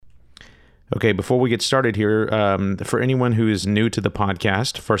Okay, before we get started here, for anyone who is new to the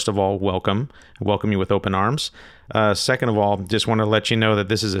podcast, first of all, welcome. I welcome you with open arms. Second of all, just want to let you know that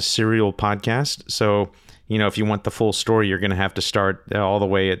this is a serial podcast. So, if you want the full story, you're going to have to start all the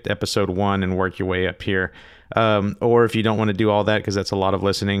way at episode 1 and work your way up here. Or if you don't want to do all that, because that's a lot of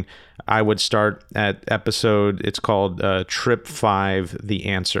listening, I would start at episode, it's called Trip 5, The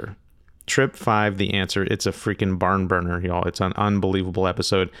Answer. Trip 5, The Answer. It's a freaking barn burner, y'all. It's an unbelievable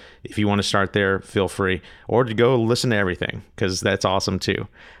episode. If you want to start there, feel free. Or to go listen to everything, because that's awesome too.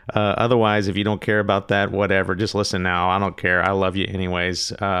 Otherwise, if you don't care about that, whatever, just listen now. I don't care. I love you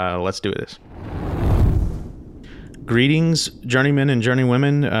anyways. Let's do this. Greetings, journeymen and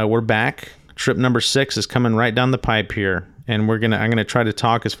journeywomen. We're back. Trip number 6 is coming right down the pipe here. And I'm gonna try to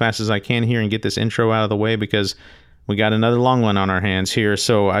talk as fast as I can here and get this intro out of the way, because we got another long one on our hands here,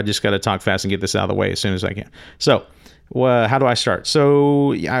 so I just got to talk fast and get this out of the way as soon as I can. So, how do I start?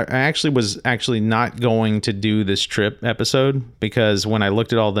 So, I was actually not going to do this trip episode, because when I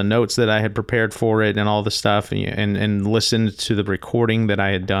looked at all the notes that I had prepared for it and all the stuff and listened to the recording that I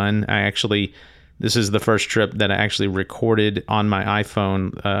had done, this is the first trip that I actually recorded on my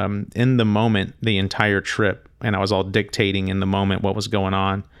iPhone in the moment, the entire trip, and I was all dictating in the moment what was going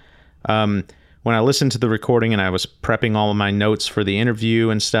on. When I listened to the recording and I was prepping all of my notes for the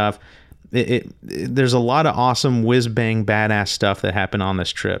interview and stuff, there's a lot of awesome whiz-bang badass stuff that happened on this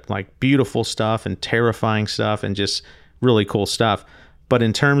trip, like beautiful stuff and terrifying stuff and just really cool stuff. But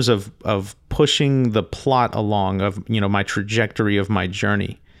in terms of pushing the plot along of, my trajectory of my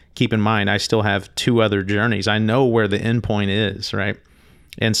journey, keep in mind, I still have 2 other journeys. I know where the end point is, right?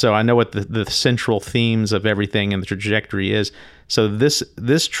 And so I know what the central themes of everything and the trajectory is. So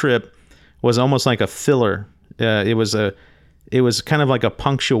this trip was almost like a filler. It was kind of like a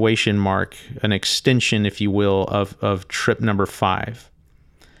punctuation mark, an extension, if you will, of trip number 5.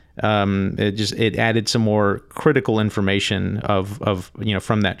 It added some more critical information of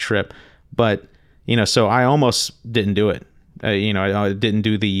from that trip, but so I almost didn't do it. I didn't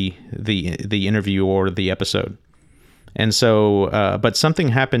do the interview or the episode, and so but something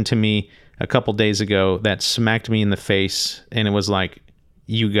happened to me a couple days ago that smacked me in the face, and it was like,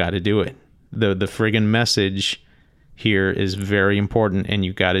 you got to do it. The friggin' message here is very important, and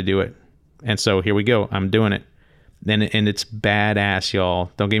you got to do it. And so here we go. I'm doing it, and it's badass,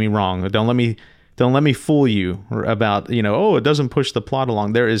 y'all. Don't get me wrong. Don't let me fool you about it doesn't push the plot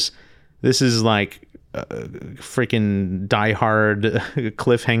along. This is like freaking Die Hard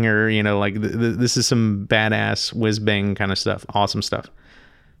cliffhanger. Like this is some badass whiz bang kind of stuff. Awesome stuff.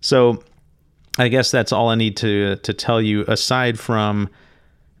 So I guess that's all I need to tell you, aside from.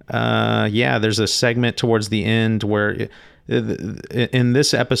 There's a segment towards the end where in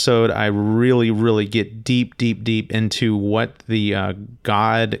this episode, I really, really get deep into what the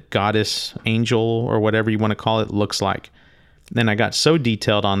god, goddess, angel, or whatever you want to call it looks like. Then I got so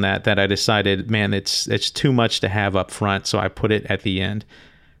detailed on that I decided, man, it's too much to have up front, so I put it at the end.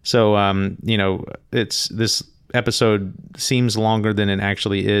 So, it's this episode seems longer than it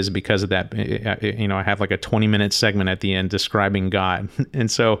actually is because of that. I have like a 20-minute segment at the end describing God.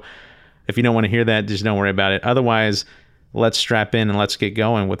 And so if you don't want to hear that, just don't worry about it. Otherwise, let's strap in and let's get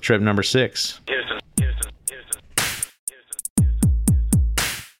going with trip number 6.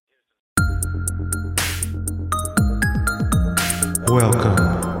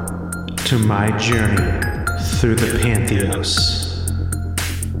 Welcome to my journey through the Pantheos.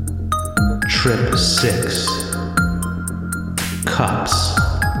 Trip 6. Cups.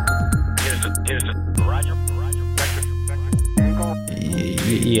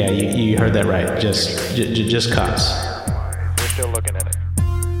 Yeah, you heard that right. Just cups. We're still looking at it.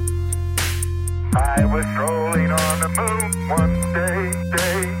 I was strolling on the moon one day.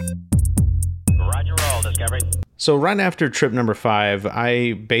 Roger roll, Discovery. So right after trip number 5,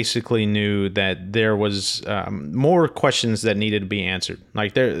 I basically knew that there was more questions that needed to be answered.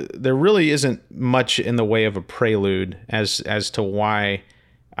 Like there really isn't much in the way of a prelude as to why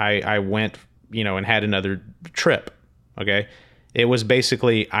I went, and had another trip. Okay, it was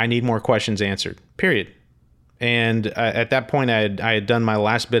basically I need more questions answered. Period. And at that point, I had done my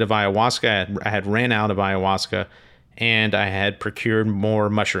last bit of ayahuasca. I had ran out of ayahuasca, and I had procured more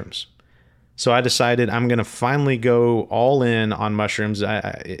mushrooms. So I decided I'm going to finally go all in on mushrooms.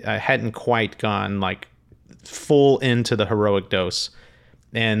 I hadn't quite gone like full into the heroic dose.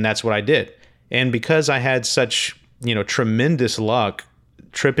 And that's what I did. And because I had such, tremendous luck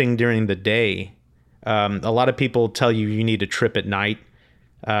tripping during the day, a lot of people tell you need to trip at night.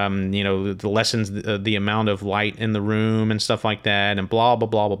 The lessons, the amount of light in the room and stuff like that, and blah, blah,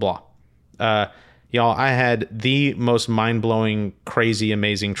 blah, blah, blah. Y'all, I had the most mind-blowing, crazy,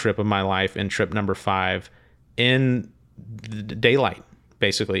 amazing trip of my life in trip number 5 in the daylight,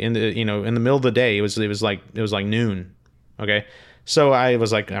 basically. In the middle of the day. It was like noon. Okay. So I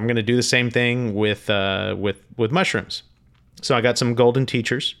was like, I'm gonna do the same thing with mushrooms. So I got some golden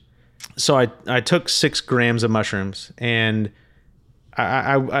teachers. So I took 6 grams of mushrooms, and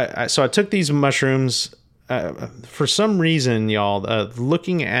I took these mushrooms. For some reason, y'all,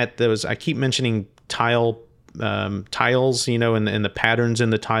 looking at those, I keep mentioning tiles, in the patterns in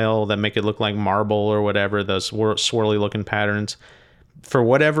the tile that make it look like marble or whatever, those swirly looking patterns. For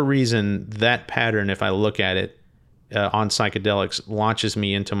whatever reason, that pattern, if I look at it on psychedelics, launches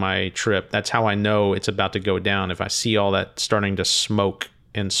me into my trip. That's how I know it's about to go down. If I see all that starting to smoke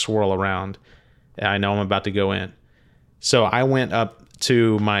and swirl around, I know I'm about to go in. So I went up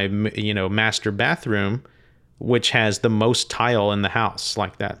to my, master bathroom, which has the most tile in the house,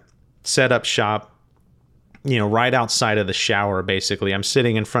 like that. Set up shop, right outside of the shower, basically. I'm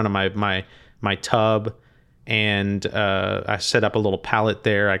sitting in front of my tub, and I set up a little palette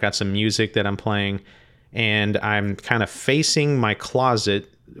there. I got some music that I'm playing, and I'm kind of facing my closet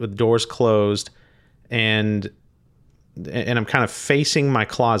with doors closed, and I'm kind of facing my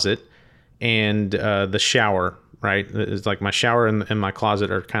closet and the shower, right? It's like my shower and my closet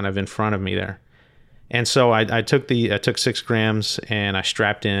are kind of in front of me there. And so I took 6 grams and I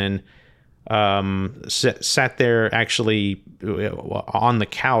strapped in, sat there actually on the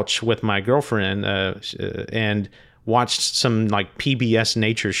couch with my girlfriend, and watched some like PBS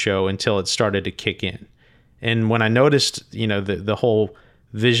nature show until it started to kick in. And when I noticed, the whole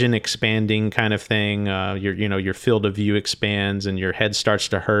vision expanding kind of thing, your field of view expands and your head starts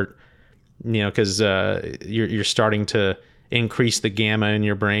to hurt, because you're starting to increase the gamma in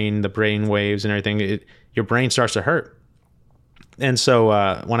your brain, the brain waves and everything. Your brain starts to hurt. And so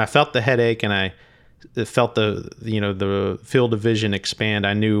when I felt the headache and I felt the field of vision expand,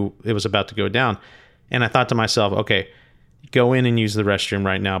 I knew it was about to go down. And I thought to myself, okay, go in and use the restroom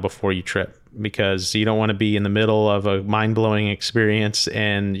right now before you trip, because you don't want to be in the middle of a mind-blowing experience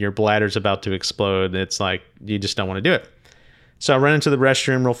and your bladder's about to explode. It's like, you just don't want to do it. So I run into the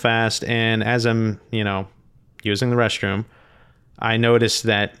restroom real fast, and as I'm, using the restroom, I noticed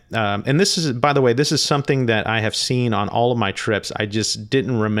that, and this is, by the way, this is something that I have seen on all of my trips. I just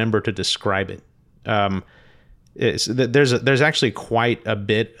didn't remember to describe it. There's actually quite a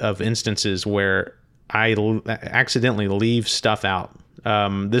bit of instances where I accidentally leave stuff out.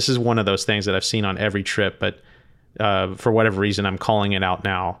 This is one of those things that I've seen on every trip, but for whatever reason, I'm calling it out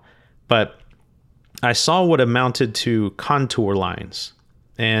now. But I saw what amounted to contour lines.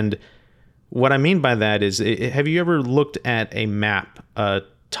 And what I mean by that is, have you ever looked at a map, a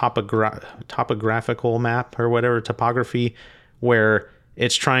topographical map or whatever, topography, where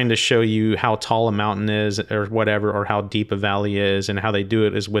it's trying to show you how tall a mountain is or whatever, or how deep a valley is, and how they do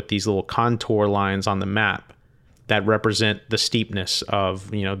it is with these little contour lines on the map that represent the steepness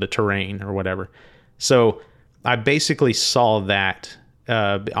of, the terrain or whatever. So I basically saw that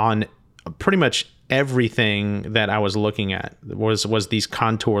on pretty much everything that I was looking at was these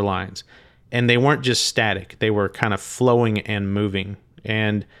contour lines. And they weren't just static. They were kind of flowing and moving.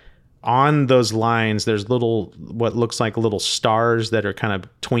 And on those lines, there's what looks like little stars that are kind of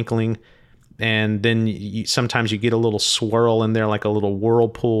twinkling. And then sometimes you get a little swirl in there, like a little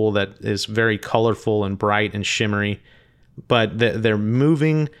whirlpool that is very colorful and bright and shimmery. But they're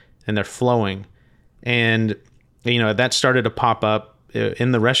moving and they're flowing. And, that started to pop up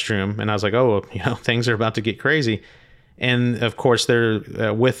in the restroom. And I was like, oh, things are about to get crazy. And of course,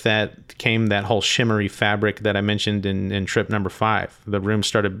 with that came that whole shimmery fabric that I mentioned in trip number 5. The room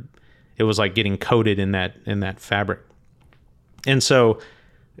it was like getting coated in that fabric. And so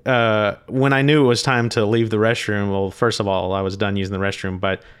when I knew it was time to leave the restroom, well, first of all, I was done using the restroom,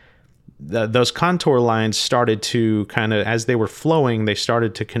 but those contour lines started to kind of, as they were flowing, they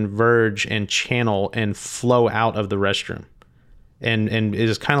started to converge and channel and flow out of the restroom. And it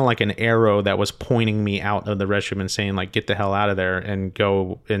was kind of like an arrow that was pointing me out of the restroom and saying, like, get the hell out of there and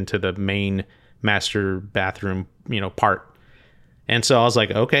go into the main master bathroom, part. And so I was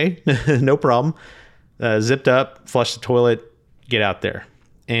like, okay, no problem. Zipped up, flushed the toilet, get out there.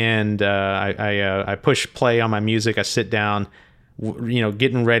 And I push play on my music. I sit down,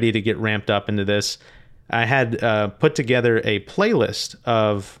 getting ready to get ramped up into this. I had put together a playlist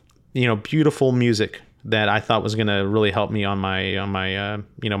of, beautiful music that I thought was going to really help me on my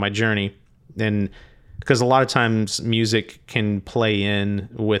my journey. And because a lot of times music can play in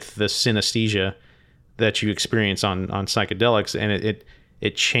with the synesthesia that you experience on psychedelics, and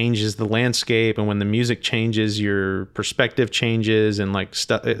it changes the landscape. And when the music changes, your perspective changes, and like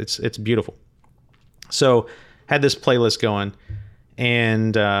stuff, it's beautiful. So had this playlist going,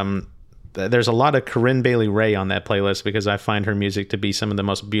 and there's a lot of Corinne Bailey Rae on that playlist because I find her music to be some of the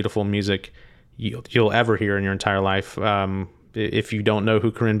most beautiful music you'll ever hear in your entire life. If you don't know who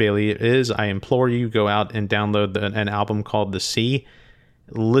Corinne Bailey is, I implore you, go out and download an album called The Sea.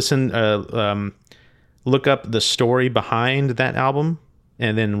 Listen, look up the story behind that album,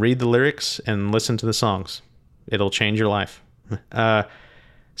 and then read the lyrics and listen to the songs. It'll change your life.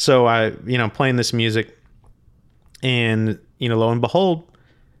 So I'm playing this music, and lo and behold,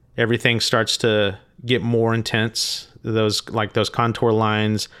 everything starts to get more intense. Those contour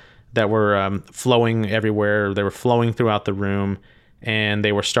lines that were flowing everywhere, they were flowing throughout the room, and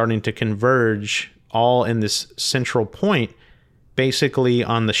they were starting to converge all in this central point, basically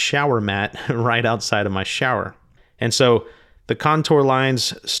on the shower mat right outside of my shower. And so the contour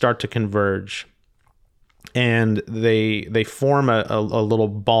lines start to converge, and they form a little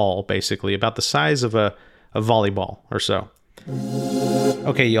ball, basically about the size of a volleyball or so.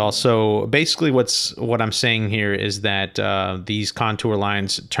 Okay, y'all. So basically what I'm saying here is that these contour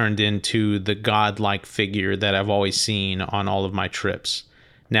lines turned into the godlike figure that I've always seen on all of my trips.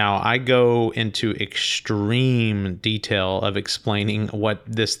 Now, I go into extreme detail of explaining what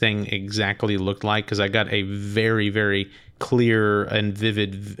this thing exactly looked like because I got a very, very clear and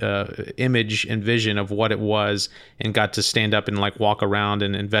vivid image and vision of what it was, and got to stand up and walk around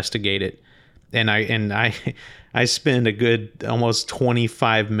and investigate it. And I spend a good almost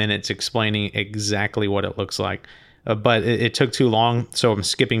 25 minutes explaining exactly what it looks like. But it took too long, so I'm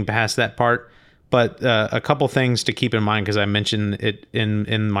skipping past that part. But a couple things to keep in mind, because I mentioned it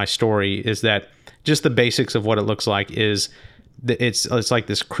in my story, is that just the basics of what it looks like is it's like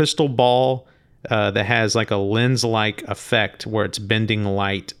this crystal ball that has like a lens-like effect where it's bending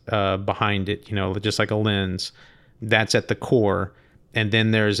light behind it, just like a lens. That's at the core. And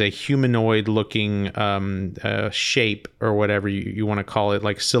then there's a humanoid-looking shape, or whatever you want to call it,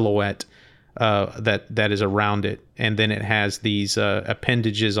 like silhouette that is around it. And then it has these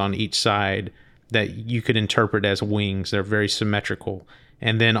appendages on each side that you could interpret as wings. They're very symmetrical.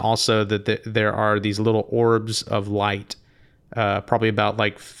 And then also that there are these little orbs of light, probably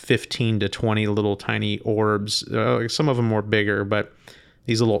about 15 to 20 little tiny orbs. Some of them more bigger, but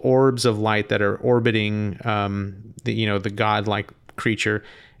these little orbs of light that are orbiting the godlike creature.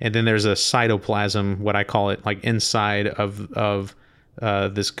 And then there's a cytoplasm, what I call it, inside of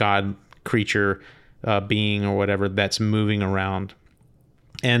this god creature being or whatever, that's moving around.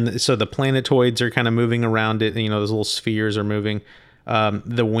 And so the planetoids are kind of moving around it. Those little spheres are moving.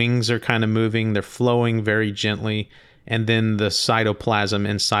 The wings are kind of moving. They're flowing very gently. And then the cytoplasm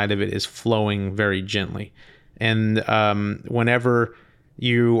inside of it is flowing very gently. And whenever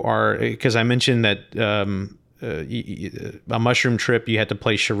you are, because I mentioned that a mushroom trip, you had to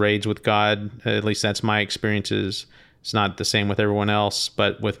play charades with God. At least that's my experiences. It's not the same with everyone else,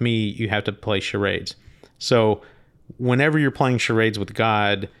 but with me, you have to play charades. So whenever you're playing charades with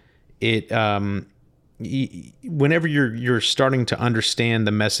God, whenever you're starting to understand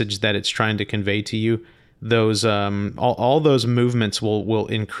the message that it's trying to convey to you, those all those movements will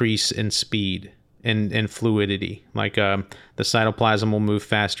increase in speed and fluidity. The cytoplasm will move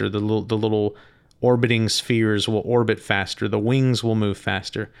faster. The little orbiting spheres will orbit faster. The wings will move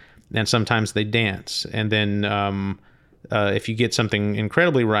faster, and sometimes they dance. And then if you get something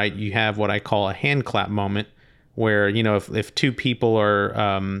incredibly right, you have what I call a hand clap moment, where if two people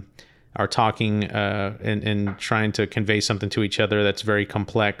are talking and trying to convey something to each other that's very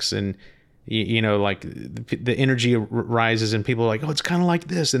complex, and the energy rises and people are like, oh, it's kind of like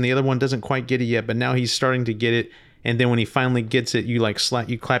this, and the other one doesn't quite get it yet, but now he's starting to get it. And then when he finally gets it, you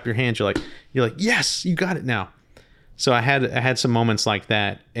clap your hands. You're like, yes, you got it now. So I had some moments like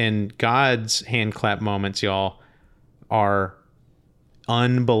that, and God's hand clap moments, y'all, are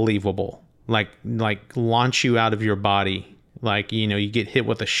unbelievable. Like launch you out of your body. You get hit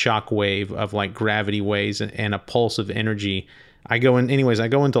with a shock wave of gravity waves and a pulse of energy. I go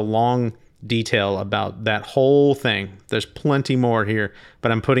into long detail about that whole thing. There's plenty more here,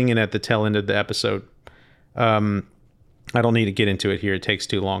 but I'm putting it at the tail end of the episode. I don't need to get into it here. It takes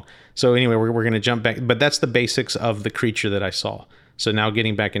too long. So anyway, we're going to jump back, but that's the basics of the creature that I saw. So now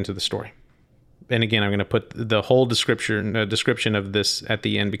getting back into the story. And again, I'm going to put the whole description of this at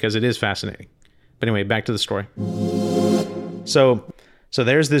the end because it is fascinating. But anyway, back to the story. So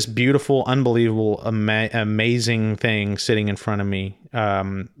there's this beautiful, unbelievable, amazing thing sitting in front of me,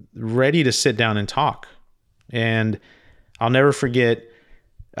 ready to sit down and talk. And I'll never forget,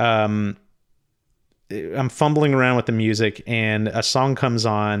 I'm fumbling around with the music, and a song comes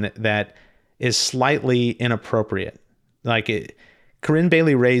on that is slightly inappropriate. Corinne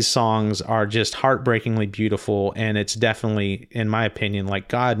Bailey Rae's songs are just heartbreakingly beautiful, and it's definitely, in my opinion, like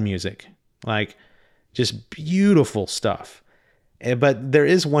God music, like just beautiful stuff. But there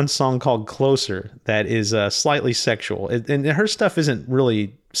is one song called Closer that is slightly sexual, and her stuff isn't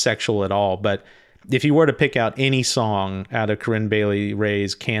really sexual at all. But if you were to pick out any song out of Corinne Bailey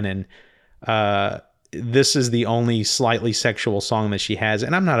Rae's canon, this is the only slightly sexual song that she has.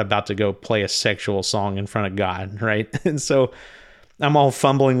 And I'm not about to go play a sexual song in front of God, right? And so I'm all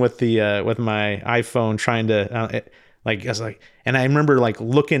fumbling with the with my iPhone trying to like, I was like, and I remember like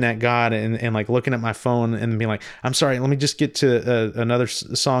looking at God and like looking at my phone and being like, I'm sorry, let me just get to another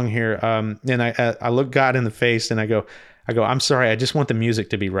song here. And I look God in the face and I go, I'm sorry, I just want the music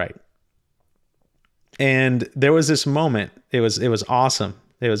to be right. And there was this moment, it was awesome.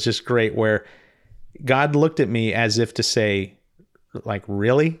 It was just great, where God looked at me as if to say, like,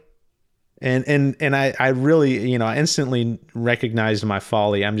 really? And I really, I instantly recognized my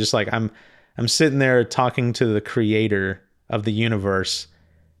folly. I'm just like, I'm sitting there talking to the creator of the universe,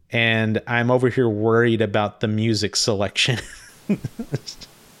 and I'm over here worried about the music selection. But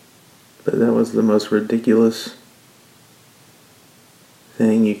that was the most ridiculous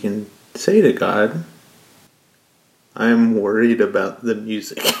thing you can say to God. I'm worried about the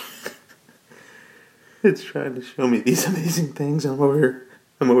music. It's trying to show me these amazing things. I'm over here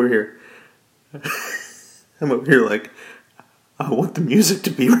like, I want the music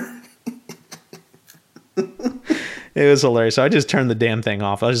to be right. It was hilarious. So I just turned the damn thing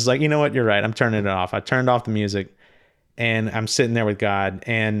off. I was just like, you know what? You're right. I'm turning it off. I turned off the music, and I'm sitting there with God.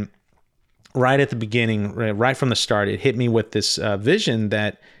 And right at the beginning, right from the start, it hit me with this vision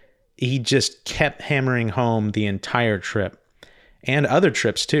that he just kept hammering home the entire trip, and other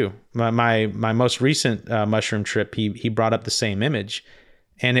trips too. My most recent mushroom trip, he brought up the same image,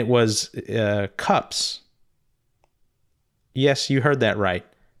 and it was cups. Yes, you heard that right.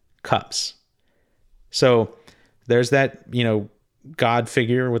 Cups. So there's that, God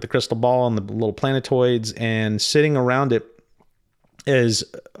figure with the crystal ball and the little planetoids, and sitting around it is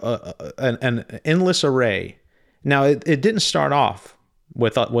an endless array. Now, it didn't start off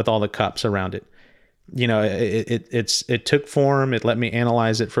with all the cups around it. It took form. It let me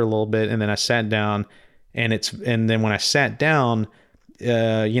analyze it for a little bit, and then I sat down, and then when I sat down,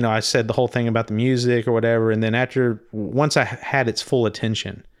 I said the whole thing about the music or whatever, and then once I had its full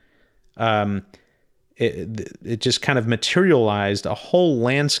attention, it just kind of materialized a whole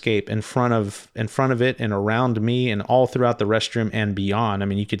landscape in front of it and around me and all throughout the restroom and beyond. I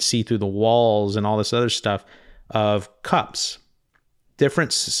mean, you could see through the walls and all this other stuff of cups,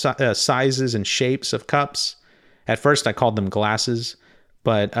 different sizes and shapes of cups. At first I called them glasses,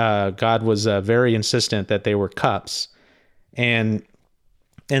 but God was very insistent that they were cups. And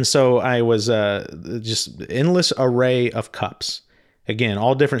so I was just endless array of cups. Again,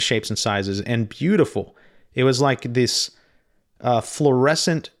 all different shapes and sizes, and beautiful. It was like this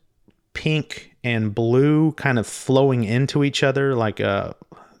fluorescent pink and blue kind of flowing into each other, like an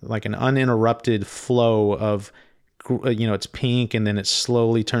uninterrupted flow of, it's pink, and then it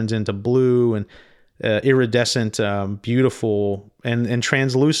slowly turns into blue and iridescent, beautiful and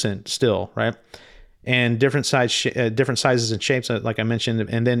translucent still, right? And different sizes and shapes, like I mentioned.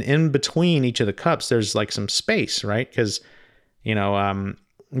 And then in between each of the cups, there's like some space, right? Because you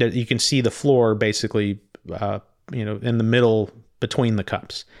can see the floor basically, in the middle between the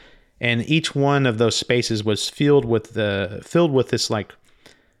cups, and each one of those spaces was filled with this like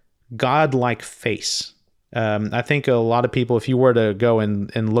godlike face. I think a lot of people, if you were to go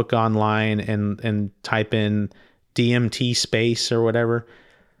and look online and type in DMT space or whatever,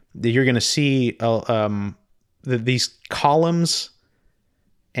 you're going to see these columns,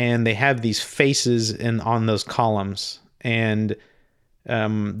 and they have these faces on those columns. And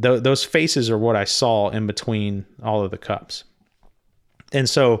those faces are what I saw in between all of the cups. And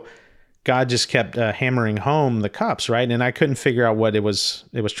so God just kept hammering home the cups, right? And I couldn't figure out what it was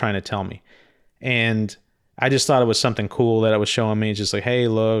trying to tell me. And I just thought it was something cool that it was showing me, just like, hey,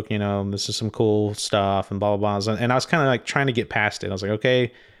 look, this is some cool stuff and blah, blah, blah. And I was kind of like trying to get past it. I was like,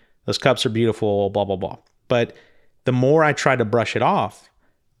 okay, those cups are beautiful, blah, blah, blah. But the more I tried to brush it off,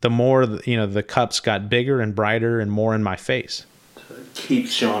 the more, the cups got bigger and brighter and more in my face. So it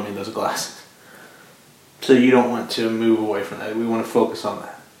keeps showing me those glasses. So you don't want to move away from that. We want to focus on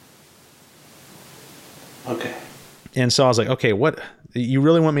that. Okay. And so I was like, okay, what, you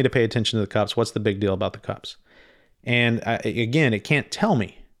really want me to pay attention to the cups? What's the big deal about the cups? And again, it can't tell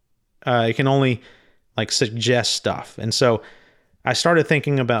me. It can only like suggest stuff. And so I started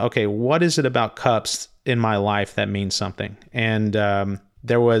thinking about, okay, what is it about cups in my life that means something? And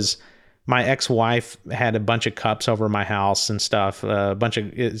there was my ex-wife had a bunch of cups over my house and stuff, a bunch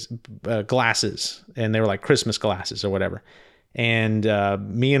of glasses, and they were like Christmas glasses or whatever. And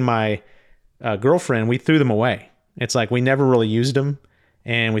me and my girlfriend, we threw them away. It's like we never really used them,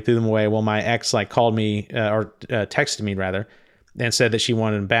 and we threw them away. Well, my ex like called me or texted me rather, and said that she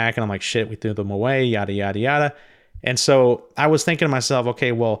wanted them back. And I'm like, shit, we threw them away, yada, yada, yada. And so I was thinking to myself,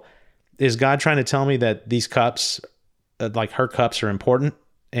 okay, well, is God trying to tell me that these cups, like her cups, are important?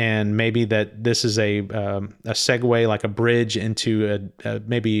 And maybe that this is a segue, like a bridge into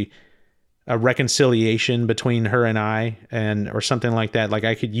maybe a reconciliation between her and I, or something like that. Like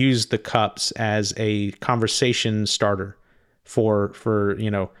I could use the cups as a conversation starter for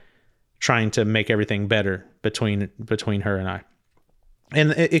trying to make everything better between her and I.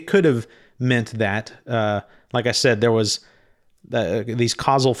 And it could have meant that, like I said, there was these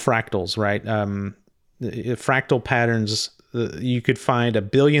causal fractals, right? Fractal patterns. You could find a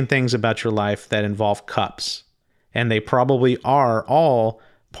billion things about your life that involve cups, and they probably are all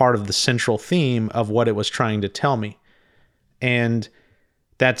part of the central theme of what it was trying to tell me. And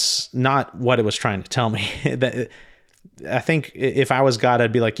that's not what it was trying to tell me. I think if I was God,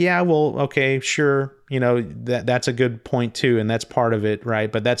 I'd be like, yeah, well, okay, sure. That's a good point too. And that's part of it.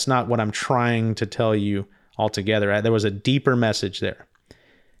 Right. But that's not what I'm trying to tell you altogether. Right? There was a deeper message there.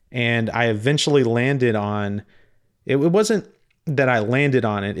 And I eventually landed on, it wasn't that I landed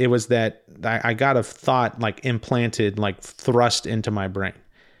on it. It was that I got a thought like implanted, like thrust into my brain.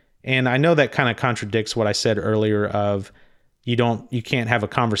 And I know that kind of contradicts what I said earlier of you can't have a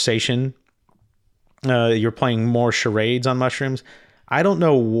conversation. You're playing more charades on mushrooms. I don't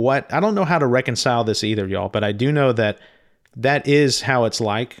know how to reconcile this either, y'all, but I do know that is how it's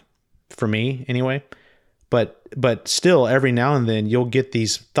like for me anyway. But still, every now and then you'll get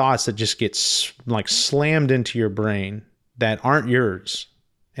these thoughts that just get like slammed into your brain that aren't yours.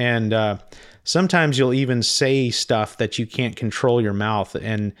 And sometimes you'll even say stuff that you can't control your mouth.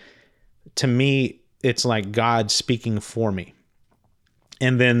 And to me, it's like God speaking for me.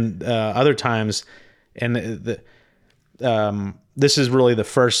 And then other times, and this is really the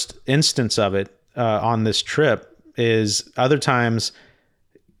first instance of it on this trip, is other times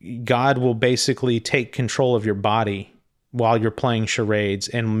God will basically take control of your body while you're playing charades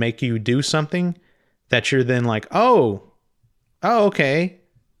and make you do something that you're then like, oh, okay,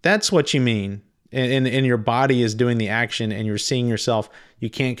 that's what you mean. And your body is doing the action, and you're seeing yourself.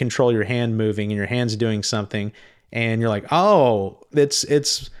 You can't control your hand moving, and your hand's doing something, and you're like, oh, it's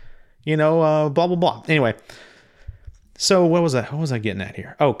blah blah blah. Anyway, so what was I getting at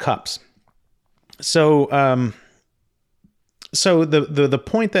here? Oh, cups. So the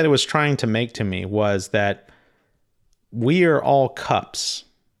point that it was trying to make to me was that we are all cups,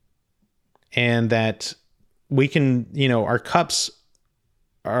 and that we can, our cups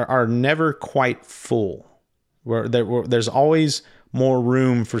are never quite full. There's always more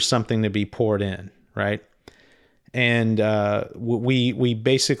room for something to be poured in, right? And we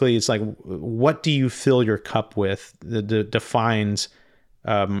basically, it's like, what do you fill your cup with that defines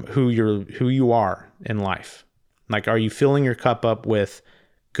who you are in life. Like, are you filling your cup up with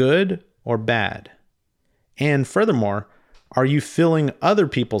good or bad? And furthermore, are you filling other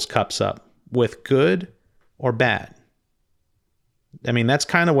people's cups up with good or bad? I mean, that's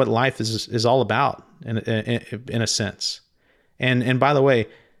kind of what life is all about in a sense. And by the way,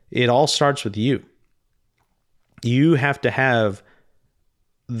 it all starts with you. You have to have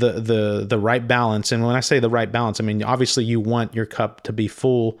the right balance. And when I say the right balance, I mean, obviously you want your cup to be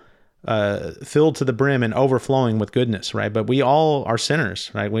full, filled to the brim and overflowing with goodness, right? But we all are sinners,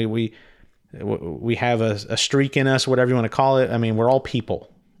 right? We have a streak in us, whatever you want to call it. I mean, we're all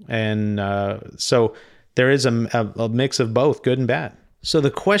people. And so there is a mix of both good and bad. So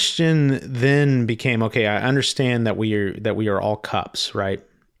the question then became, okay, I understand that we are all cups, right?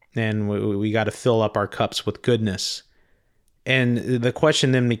 And we got to fill up our cups with goodness. And the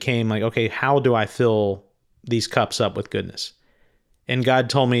question then became like, okay, how do I fill these cups up with goodness? And God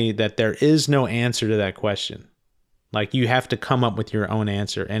told me that there is no answer to that question. Like, you have to come up with your own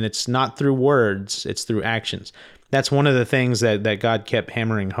answer. And it's not through words, it's through actions. That's one of the things that God kept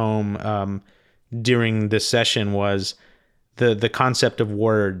hammering home during this session was the concept of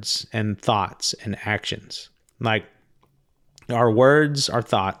words and thoughts and actions. Like, our words are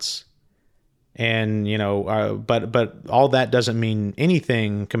thoughts, and but all that doesn't mean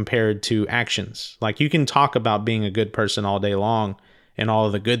anything compared to actions. Like, you can talk about being a good person all day long and all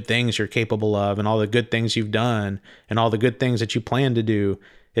of the good things you're capable of and all the good things you've done and all the good things that you plan to do.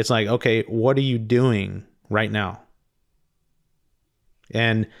 It's like, okay, what are you doing right now?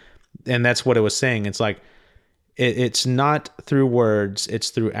 And that's what it was saying. It's like, It's not through words, it's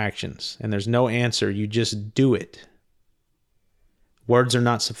through actions. And there's no answer. You just do it. Words are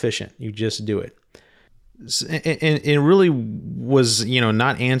not sufficient. You just do it. And it really was,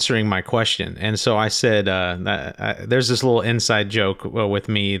 not answering my question. And so I said, there's this little inside joke with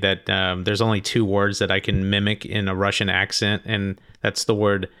me that there's only 2 words that I can mimic in a Russian accent. And that's the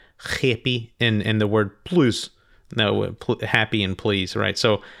word happy and the word plus. No, happy and please, right?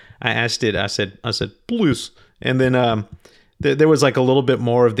 So I asked it, I said plus. And then there was like a little bit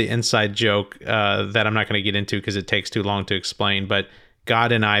more of the inside joke that I'm not going to get into because it takes too long to explain. But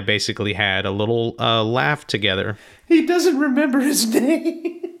God and I basically had a little laugh together. He doesn't remember his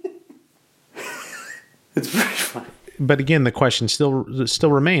name. It's very funny. But again, the question still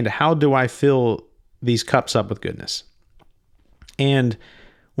remained: how do I fill these cups up with goodness? And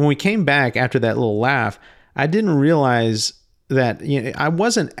when we came back after that little laugh, I didn't realize that I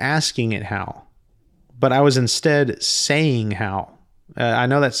wasn't asking it how, but I was instead saying how. I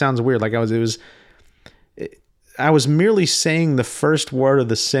know that sounds weird. Like I was merely saying the first word of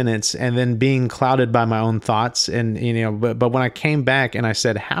the sentence and then being clouded by my own thoughts. And, but when I came back and I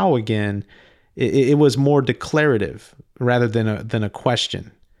said how again, it was more declarative rather than a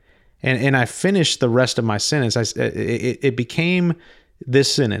question. And I finished the rest of my sentence. It became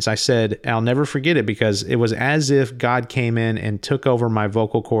this sentence. I said, I'll never forget it because it was as if God came in and took over my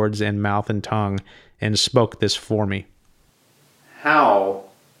vocal cords and mouth and tongue and spoke this for me. How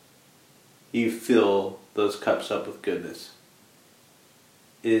you fill those cups up with goodness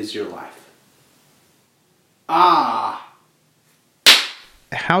is your life. How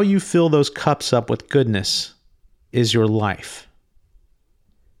you fill those cups up with goodness is your life.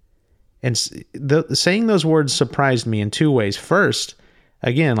 And saying those words surprised me in 2 ways. First,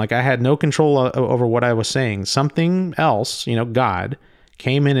 again, like I had no control over what I was saying. Something else, God,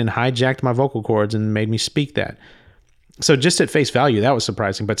 came in and hijacked my vocal cords and made me speak that. So just at face value, that was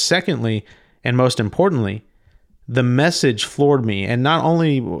surprising. But secondly, and most importantly, the message floored me. And not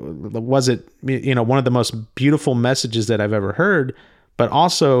only was it, one of the most beautiful messages that I've ever heard, but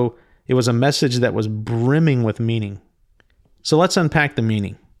also it was a message that was brimming with meaning. So let's unpack the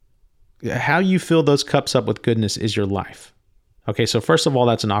meaning. How you fill those cups up with goodness is your life. Okay, so first of all,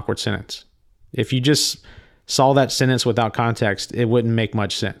 that's an awkward sentence. If you just saw that sentence without context, it wouldn't make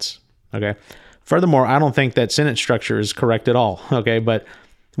much sense. Okay. Furthermore, I don't think that sentence structure is correct at all. Okay, but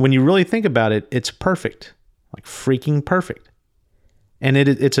when you really think about it, it's perfect, like freaking perfect. And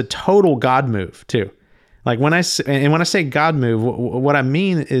it's a total God move too. Like when I say God move, what I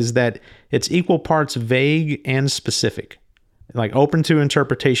mean is that it's equal parts vague and specific, like open to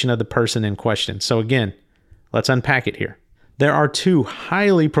interpretation of the person in question. So again, let's unpack it here. There are 2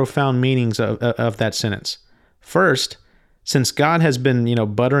 highly profound meanings of that sentence. First, since God has been,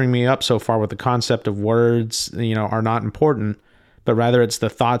 buttering me up so far with the concept of words, are not important, but rather it's the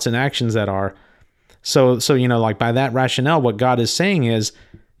thoughts and actions that are. So, like by that rationale, what God is saying is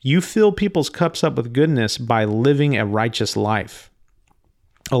you fill people's cups up with goodness by living a righteous life,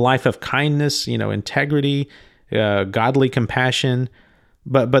 a life of kindness, integrity, godly compassion,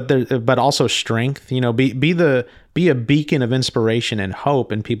 but also strength. Be a beacon of inspiration and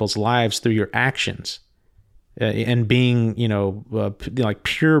hope in people's lives through your actions, and being, like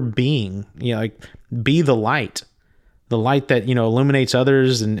pure being. Like be the light that illuminates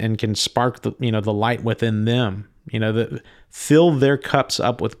others and can spark the light within them. Fill their cups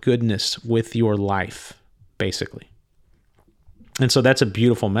up with goodness with your life, basically. And so that's a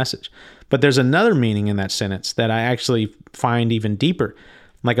beautiful message. But there's another meaning in that sentence that I actually find even deeper,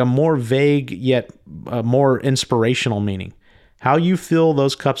 like a more vague yet a more inspirational meaning. How you fill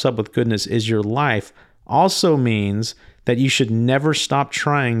those cups up with goodness is your life also means that you should never stop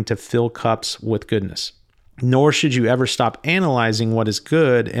trying to fill cups with goodness, nor should you ever stop analyzing what is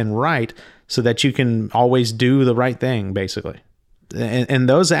good and right so that you can always do the right thing, basically. And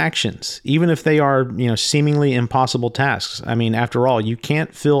those actions, even if they are, seemingly impossible tasks, I mean, after all, you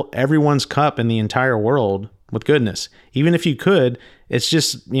can't fill everyone's cup in the entire world with goodness. Even if you could, it's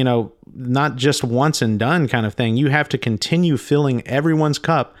just, not just once and done kind of thing. You have to continue filling everyone's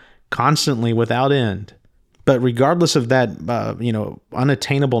cup constantly without end. But regardless of that,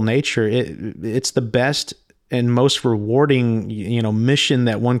 unattainable nature, it's the best and most rewarding, mission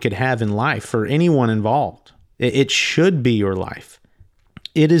that one could have in life for anyone involved. It should be your life.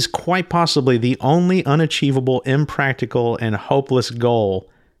 It is quite possibly the only unachievable, impractical, and hopeless goal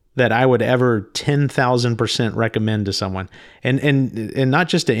that I would ever 10,000% recommend to someone. And not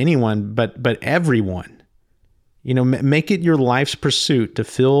just to anyone, but everyone. Make it your life's pursuit to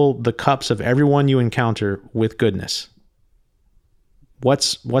fill the cups of everyone you encounter with goodness.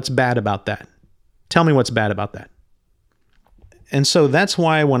 What's bad about that? Tell me what's bad about that. And so that's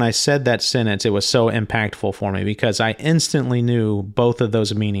why when I said that sentence, it was so impactful for me, because I instantly knew both of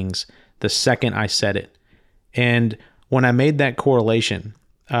those meanings the second I said it. And when I made that correlation,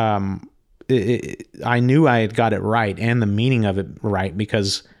 I knew I had got it right and the meaning of it right,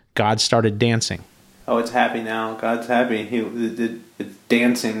 because God started dancing. Oh, it's happy now. God's happy. It's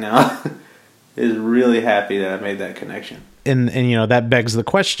dancing now. Is really happy that I made that connection. And that begs the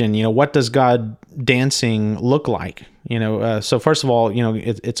question, what does God dancing look like? So first of all,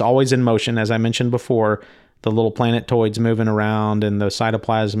 it's always in motion, as I mentioned before, the little planetoids moving around and the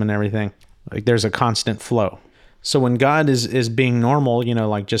cytoplasm and everything. Like, there's a constant flow. So when God is being normal,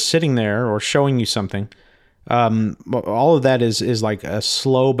 like just sitting there or showing you something, all of that is like a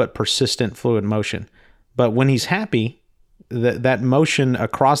slow but persistent fluid motion. But when he's happy, that motion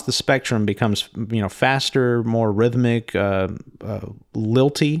across the spectrum becomes, faster, more rhythmic,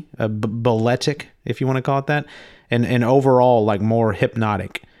 lilty, balletic, if you want to call it that, and overall like more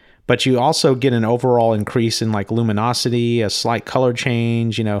hypnotic. But you also get an overall increase in like luminosity, a slight color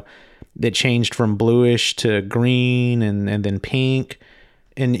change. That changed from bluish to green and then pink,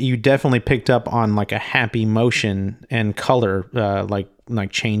 and you definitely picked up on like a happy motion and color, like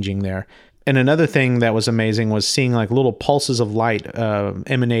changing there. And another thing that was amazing was seeing like little pulses of light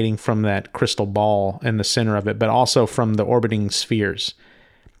emanating from that crystal ball in the center of it, but also from the orbiting spheres.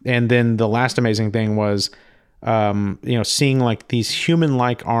 And then the last amazing thing was, seeing like these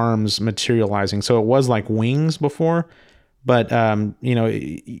human-like arms materializing. So it was like wings before, but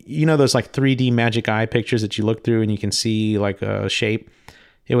those like 3D magic eye pictures that you look through and you can see like a shape.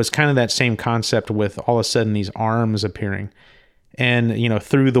 It was kind of that same concept with all of a sudden these arms appearing. And,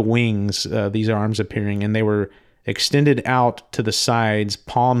 through the wings, these arms appearing, and they were extended out to the sides,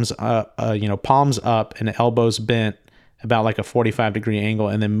 palms up and elbows bent about like a 45-degree angle,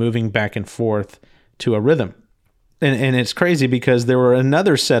 and then moving back and forth to a rhythm. And it's crazy because there were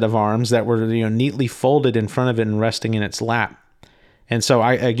another set of arms that were, neatly folded in front of it and resting in its lap. And so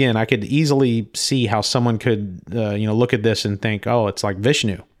I could easily see how someone could, look at this and think, oh, it's like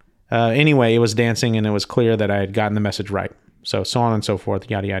Vishnu. Anyway, it was dancing, and it was clear that I had gotten the message right. So on and so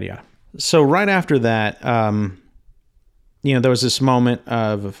forth, yada, yada, yada. So right after that, there was this moment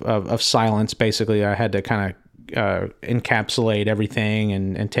of silence. Basically, I had to kind of encapsulate everything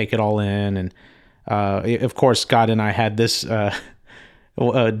and take it all in. And of course, God and I had this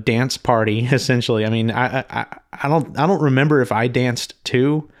dance party, essentially. I mean, I don't remember if I danced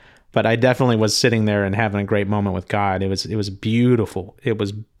too, but I definitely was sitting there and having a great moment with God. It was beautiful. It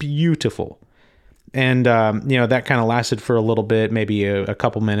was beautiful. And, that kind of lasted for a little bit, maybe a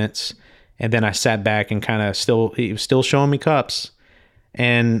couple minutes. And then I sat back and kind of he was still showing me cups.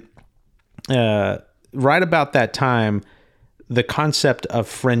 And right about that time, the concept of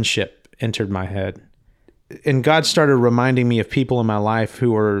friendship entered my head. And God started reminding me of people in my life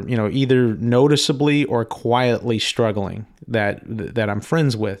who were, either noticeably or quietly struggling that I'm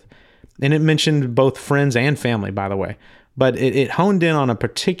friends with. And it mentioned both friends and family, by the way. But it honed in on a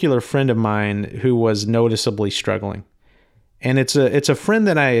particular friend of mine who was noticeably struggling. And it's a friend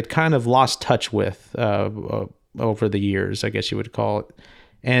that I had kind of lost touch with over the years, I guess you would call it.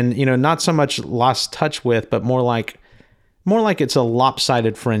 And, not so much lost touch with, but more like it's a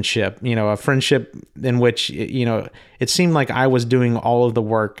lopsided friendship, a friendship in which, it seemed like I was doing all of the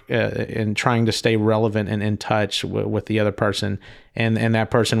work and trying to stay relevant and in touch with the other person. And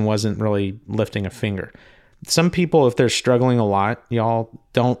that person wasn't really lifting a finger. Some people, if they're struggling a lot,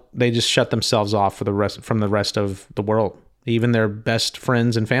 they just shut themselves off from the rest of the world, even their best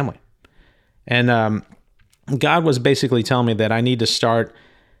friends and family. And God was basically telling me that I need to start,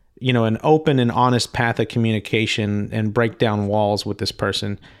 an open and honest path of communication and break down walls with this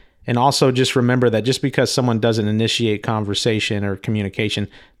person. And also just remember that just because someone doesn't initiate conversation or communication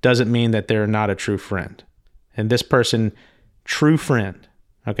doesn't mean that they're not a true friend. And this person, true friend,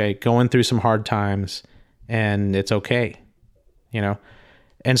 okay, going through some hard times, and it's okay,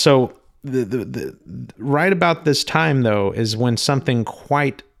 And so the right about this time, though, is when something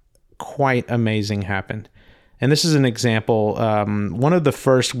quite amazing happened. And this is an example, one of the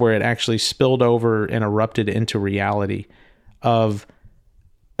first where it actually spilled over and erupted into reality of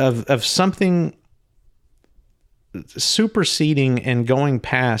something superseding and going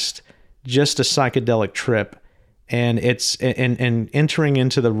past just a psychedelic trip. And it's and entering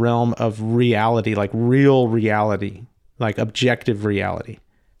into the realm of reality, like real reality, like objective reality.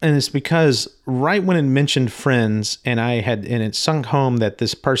 And it's because right when it mentioned friends, and it sunk home that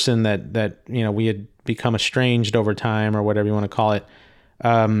this person that we had become estranged over time, or whatever you want to call it,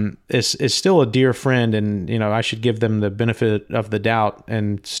 is still a dear friend, and I should give them the benefit of the doubt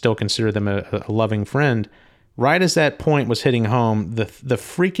and still consider them a loving friend. right as that point was hitting home, the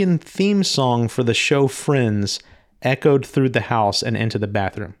freaking theme song for the show Friends echoed through the house and into the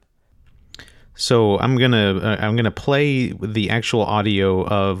bathroom. So I'm gonna play the actual audio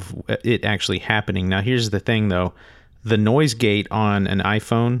of it actually happening. Now here's the thing though, the noise gate on an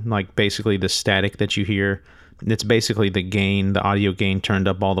iPhone, like basically the static that you hear, it's basically the gain, the audio gain turned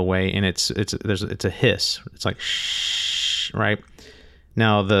up all the way, and it's a hiss. It's like shh, right?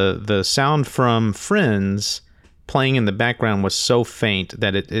 Now the sound from Friends playing in the background was so faint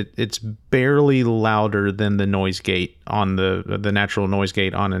that it's barely louder than the noise gate on the natural noise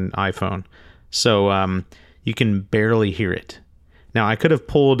gate on an iPhone. So you can barely hear it. Now, I could have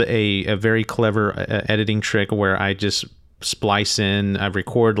pulled a very clever editing trick where I just splice in, I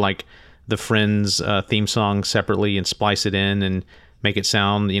record like the Friends theme song separately and splice it in and make it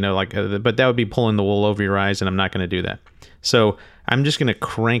sound, like, but that would be pulling the wool over your eyes, and I'm not going to do that. So I'm just going to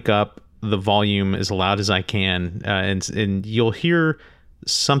crank up the volume as loud as I can, and you'll hear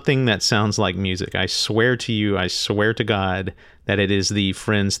something that sounds like music. I swear to you, I swear to God that it is the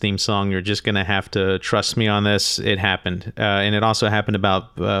Friends theme song. You're just going to have to trust me on this. It happened. And it also happened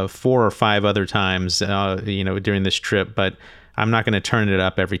about 4 or 5 other times, during this trip, but I'm not going to turn it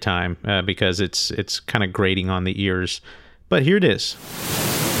up every time because it's kind of grating on the ears. But here it is.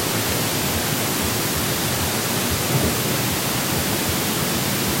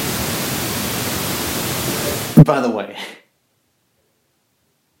 By the way,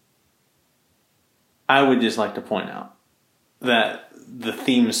 I would just like to point out that the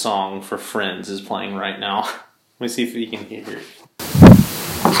theme song for Friends is playing right now. Let me see if you can hear it.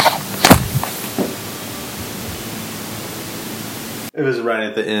 It was right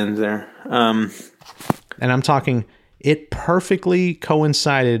at the end there. And I'm talking, it perfectly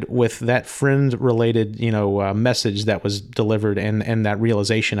coincided with that Friend-related, message that was delivered and that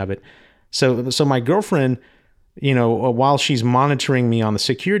realization of it. So my girlfriend, while she's monitoring me on the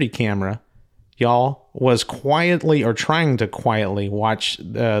security camera, y'all, was quietly or trying to quietly watch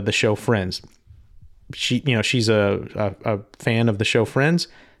the show Friends. She's a fan of the show Friends,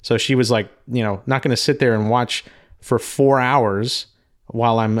 so she was like, not going to sit there and watch for 4 hours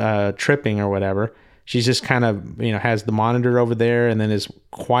while I'm tripping or whatever. She's just kind of, has the monitor over there and then is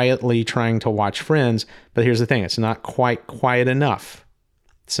quietly trying to watch Friends. But here's the thing, it's not quite quiet enough.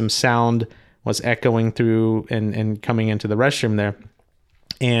 Some sound was echoing through and coming into the restroom there,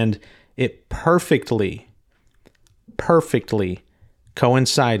 and it perfectly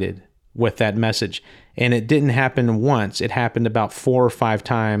coincided with that message. And it didn't happen once. It happened about 4 or 5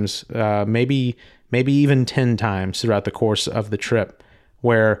 times, maybe even 10 times throughout the course of the trip,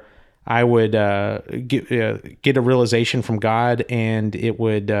 where I would get a realization from God, and it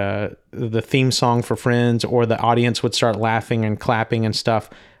would the theme song for Friends, or the audience would start laughing and clapping and stuff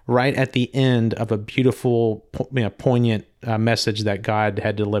right at the end of a beautiful, poignant message that God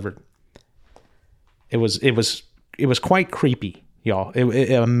had delivered. It was quite creepy, y'all.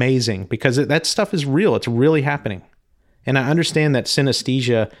 It amazing, because that stuff is real. It's really happening. And I understand that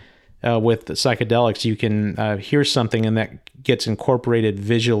synesthesia with psychedelics, you can hear something and that gets incorporated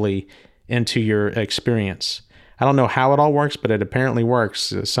visually into your experience. I don't know how it all works, but it apparently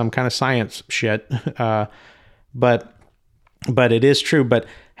works. Some kind of science shit. But it is true. But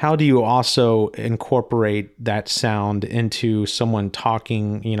how do you also incorporate that sound into someone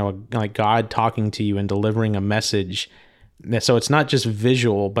talking, like God talking to you and delivering a message? So it's not just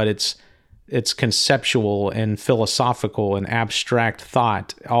visual, but it's conceptual and philosophical and abstract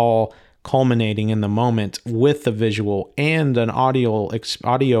thought, all culminating in the moment with the visual and an audio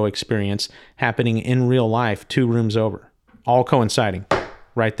experience happening in real life 2 rooms over, all coinciding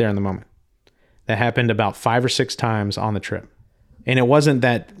right there in the moment. That happened about 5 or 6 times on the trip. And it wasn't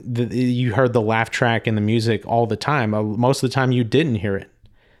that you heard the laugh track and the music all the time. Most of the time you didn't hear it.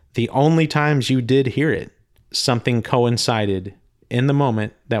 The only times you did hear it, something coincided in the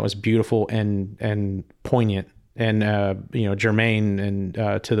moment that was beautiful and poignant and germane and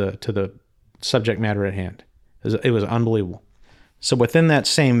to the subject matter at hand. It was unbelievable. So within that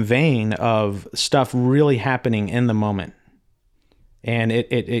same vein of stuff really happening in the moment and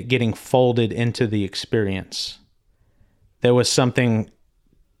it getting folded into the experience, there was something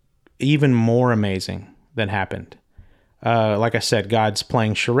even more amazing that happened. Like I said, God's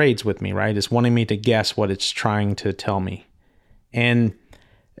playing charades with me, right? It's wanting me to guess what it's trying to tell me. And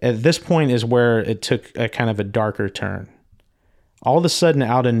at this point is where it took a kind of a darker turn. All of a sudden,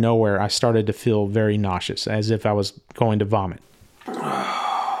 out of nowhere, I started to feel very nauseous, as if I was going to vomit.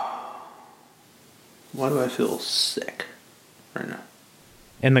 Why do I feel sick right now?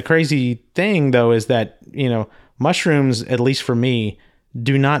 And the crazy thing, though, is that, mushrooms, at least for me,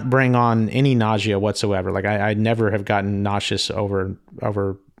 do not bring on any nausea whatsoever. Like I never have gotten nauseous over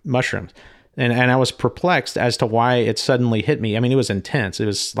mushrooms. And I was perplexed as to why it suddenly hit me. I mean, it was intense. It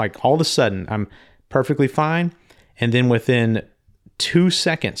was like all of a sudden I'm perfectly fine. And then within 2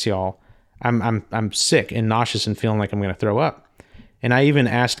 seconds, y'all, I'm sick and nauseous and feeling like I'm going to throw up. And I even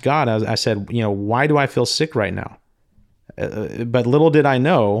asked God, I said, why do I feel sick right now? But little did I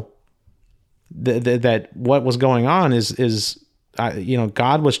know that what was going on is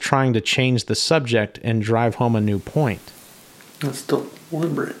God was trying to change the subject and drive home a new point. That's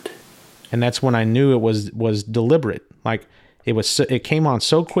deliberate. And that's when I knew it was deliberate. Like it came on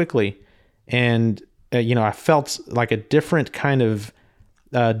so quickly, and I felt like a different kind of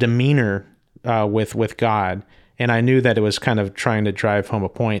demeanor with God, and I knew that it was kind of trying to drive home a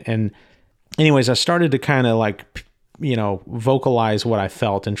point. And anyways, I started to kind of like vocalize what I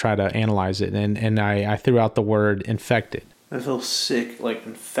felt and try to analyze it, and I threw out the word infected. I feel sick, like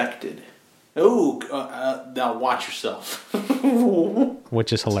infected. Oh, now watch yourself.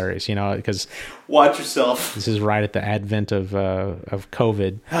 Which is hilarious, because watch yourself. This is right at the advent of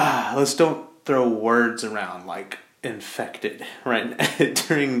COVID. Let's don't throw words around like infected right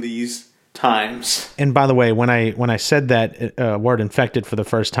during these times. And by the way, when I said that word infected for the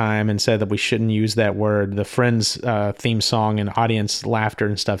first time and said that we shouldn't use that word, the Friends theme song and audience laughter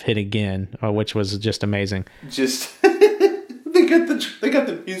and stuff hit again, which was just amazing. They got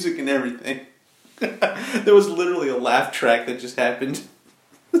the music and everything. There was literally a laugh track that just happened.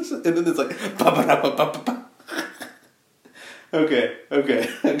 And then it's like ba-ba-da-ba-ba-ba. Okay.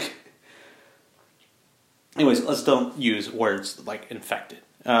 Anyways, let's don't use words like infected.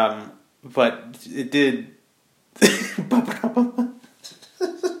 But it did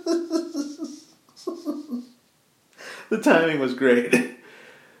the timing was great.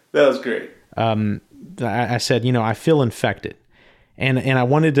 That was great. I said, I feel infected. And I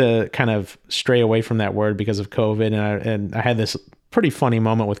wanted to kind of stray away from that word because of COVID, and I had this pretty funny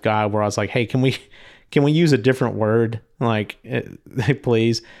moment with God where I was like, "Hey, can we use a different word, like,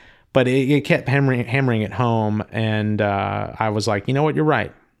 please?" But it kept hammering it home, and I was like, "You know what? You're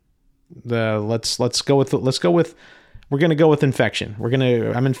right. Let's go with we're gonna go with infection.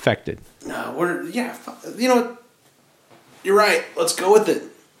 I'm infected." You know what? You're right. Let's go with it.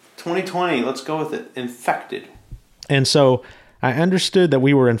 2020. Let's go with it. Infected. And so I understood that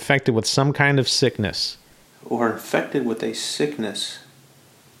we were infected with some kind of sickness. Or infected with a sickness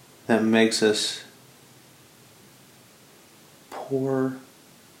that makes us pour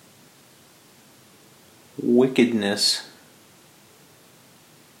wickedness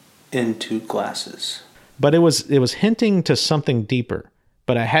into glasses. But it was hinting to something deeper,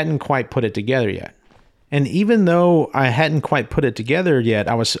 but I hadn't quite put it together yet. And even though I hadn't quite put it together yet,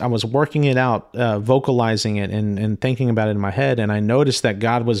 I was working it out, vocalizing it and thinking about it in my head, and I noticed that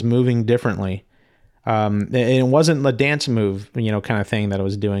God was moving differently. It wasn't the dance move, kind of thing that I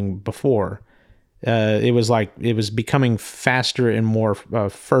was doing before. It was like it was becoming faster and more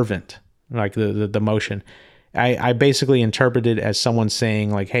fervent, like the motion. I basically interpreted it as someone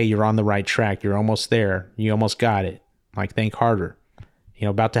saying like, "Hey, you're on the right track. You're almost there. You almost got it. Like, think harder."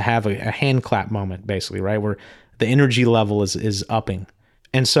 About to have a hand clap moment, basically, right? Where the energy level is upping.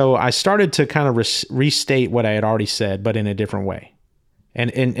 And so I started to kind of restate what I had already said, but in a different way. And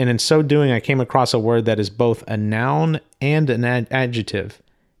in so doing, I came across a word that is both a noun and an adjective.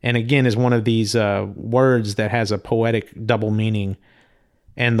 And again, is one of these words that has a poetic double meaning.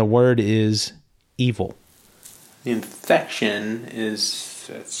 And the word is evil. The infection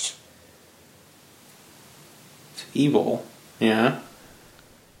it's evil. Yeah.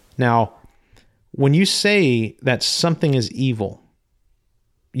 Now, when you say that something is evil,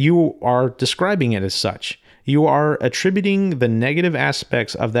 you are describing it as such. You are attributing the negative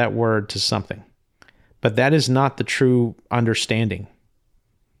aspects of that word to something. But that is not the true understanding.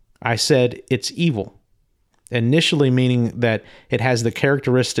 I said it's evil, initially meaning that it has the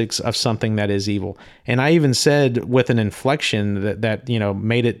characteristics of something that is evil. And I even said with an inflection that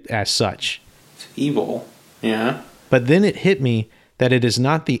made it as such. It's evil, yeah. But then it hit me that it is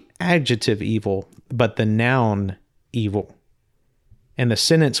not the adjective evil, but the noun evil. And the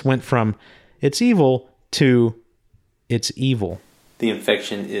sentence went from it's evil to it's evil. The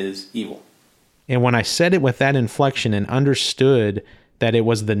infection is evil. And when I said it with that inflection and understood that it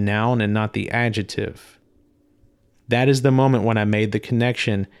was the noun and not the adjective, that is the moment when I made the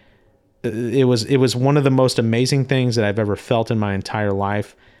connection. It was one of the most amazing things that I've ever felt in my entire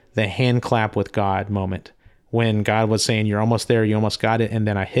life, the hand clap with God moment. When God was saying, "You're almost there, you almost got it," and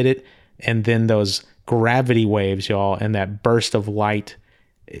then I hit it, and then those gravity waves, y'all, and that burst of light,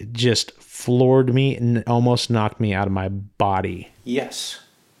 it just floored me and almost knocked me out of my body. Yes.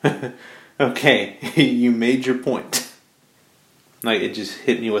 Okay, you made your point. Like, it just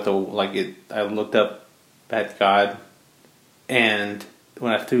hit me with I looked up at God, and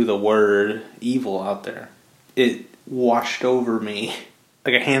when I threw the word evil out there, it washed over me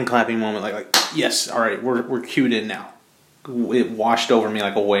like a hand clapping moment, like yes, all right, we're cued in now. It washed over me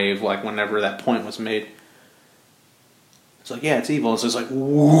like a wave, like whenever that point was made. It's like, yeah, it's evil. It's just like,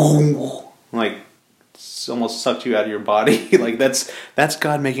 whoo, like it's almost sucked you out of your body. Like that's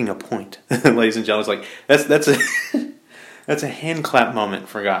God making a point, ladies and gentlemen. It's like that's a that's a hand clap moment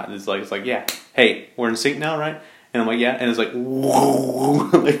for God. It's like yeah, hey, we're in sync now, right? And I'm like, yeah, and it's like, whoa,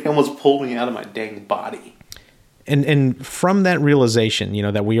 like it almost pulled me out of my dang body. And from that realization,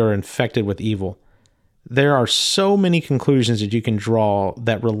 that we are infected with evil, there are so many conclusions that you can draw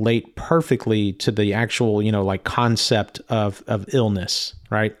that relate perfectly to the actual, like concept of illness,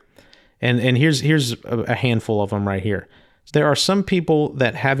 right? And here's a handful of them right here. There are some people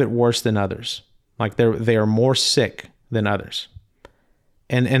that have it worse than others. Like they are more sick than others.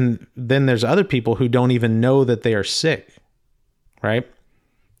 And then there's other people who don't even know that they are sick, right?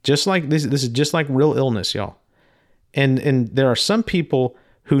 Just like this is just like real illness, y'all. And there are some people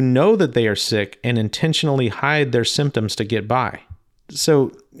who know that they are sick and intentionally hide their symptoms to get by.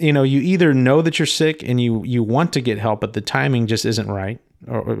 So, you either know that you're sick and you want to get help, but the timing just isn't right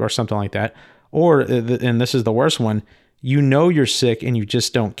or something like that. Or, and this is the worst one, you're sick and you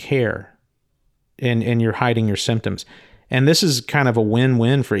just don't care and you're hiding your symptoms. And this is kind of a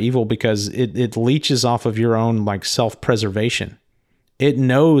win-win for evil because it leeches off of your own like self-preservation. It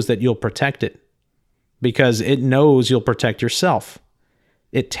knows that you'll protect it because it knows you'll protect yourself.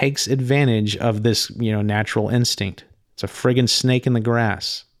 It takes advantage of this, natural instinct. It's a friggin' snake in the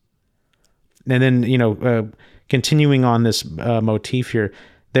grass. And then, continuing on this motif here,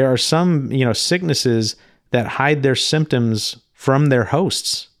 there are some, sicknesses that hide their symptoms from their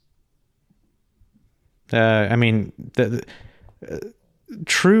hosts.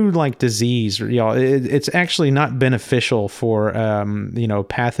 True like disease, y'all, it's actually not beneficial for,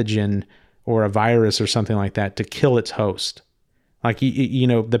 pathogen or a virus or something like that to kill its host. Like,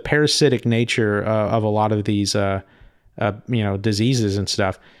 the parasitic nature of a lot of these, diseases and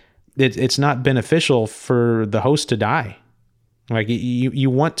stuff, it's not beneficial for the host to die. Like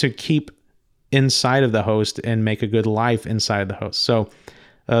you want to keep inside of the host and make a good life inside the host. So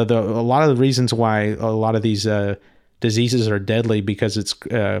a lot of the reasons why a lot of these diseases are deadly because it's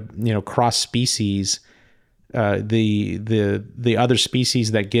cross species. The other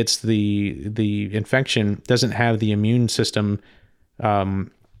species that gets the infection doesn't have the immune system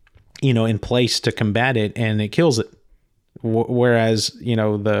in place to combat it, and it kills it. Whereas,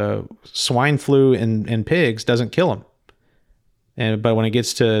 the swine flu in pigs doesn't kill them. But when it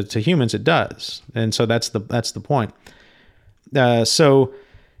gets to humans, it does. And so that's the point.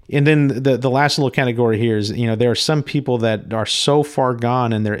 And then the last little category here is, there are some people that are so far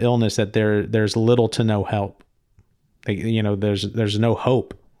gone in their illness that there's little to no help. There's no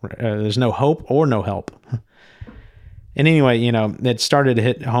hope. There's no hope or no help. And anyway, it started to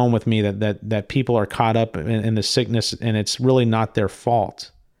hit home with me that people are caught up in the sickness and it's really not their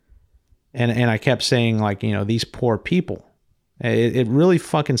fault. And I kept saying these poor people, it really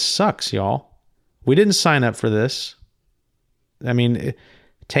fucking sucks, y'all. We didn't sign up for this. I mean, it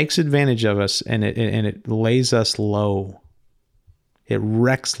takes advantage of us and it lays us low. It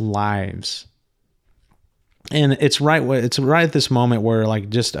wrecks lives. And it's right at this moment where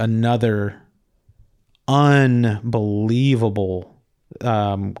just another unbelievable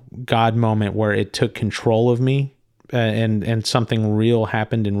God moment where it took control of me and something real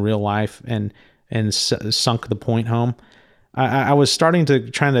happened in real life and sunk the point home. I was starting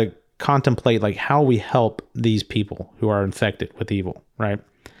to try to contemplate how we help these people who are infected with evil, right?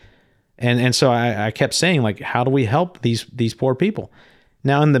 And so I kept saying how do we help these poor people?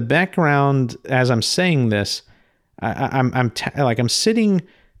 Now in the background as I'm saying this, I'm sitting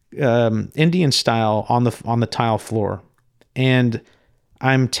Indian style on the tile floor, and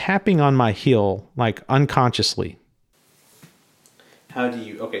I'm tapping on my heel unconsciously. How do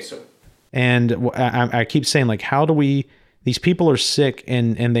you? Okay, so. And I keep saying how do we? These people are sick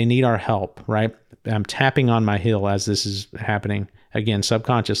and they need our help, right? I'm tapping on my heel as this is happening again,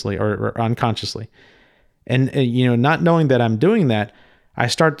 subconsciously or unconsciously, and not knowing that I'm doing that, I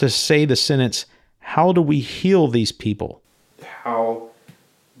start to say the sentence, "How do we heal these people?" How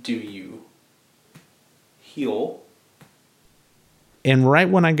do you heal? And right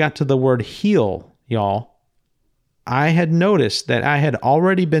when I got to the word heal, y'all, I had noticed that I had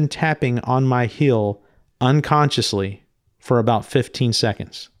already been tapping on my heel unconsciously for about 15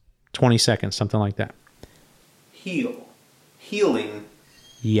 seconds, 20 seconds, something like that. Healing.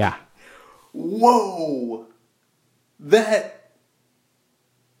 Yeah. Whoa! That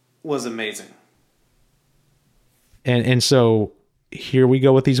was amazing. And so here we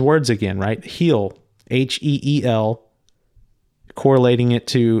go with these words again, right? Heal, H-E-E-L, correlating it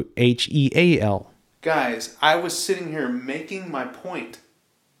to H-E-A-L. Guys, I was sitting here making my point,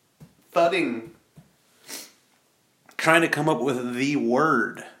 thudding, trying to come up with the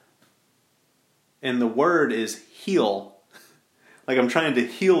word. And the word is heal. Like I'm trying to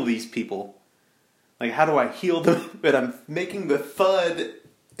heal these people. Like how do I heal them? But I'm making the thud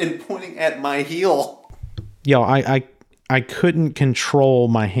and pointing at my heel. Yo, I couldn't control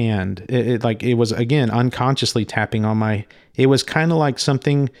my hand. It was, again, unconsciously tapping on my... It was kind of like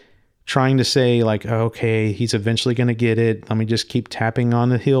something trying to say, like, okay, he's eventually going to get it. Let me just keep tapping on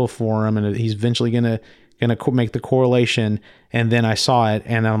the heel for him, and he's eventually going to make the correlation. And then I saw it,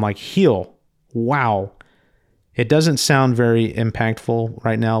 and I'm like, heal. Wow. It doesn't sound very impactful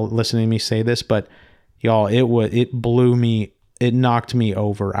right now listening to me say this, but y'all, it blew me. It knocked me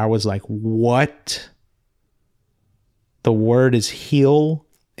over. I was like, what? The word is heal,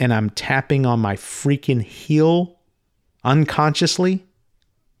 and I'm tapping on my freaking heel unconsciously.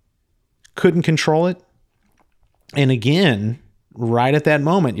 Couldn't control it. And again, right at that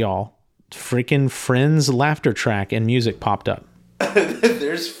moment, y'all, freaking Friends laughter track and music popped up.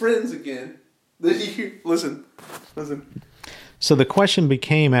 There's Friends again. Listen. So the question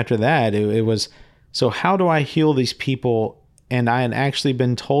became after that, it was, so how do I heal these people? And I had actually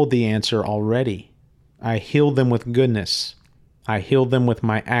been told the answer already. I heal them with goodness. I heal them with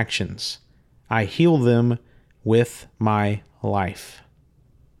my actions. I heal them with my life.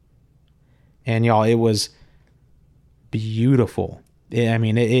 And y'all, it was beautiful.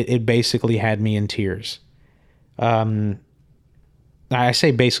 It basically had me in tears. I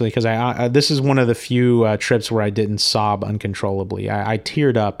say basically because this is one of the few trips where I didn't sob uncontrollably. I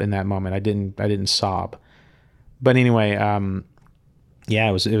teared up in that moment. I didn't sob. But anyway, yeah,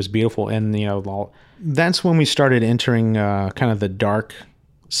 it was beautiful. And that's when we started entering kind of the dark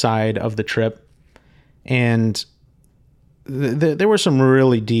side of the trip, and there were some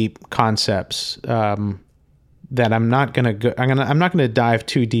really deep concepts that I'm not gonna dive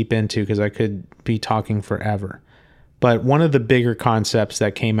too deep into because I could be talking forever. But one of the bigger concepts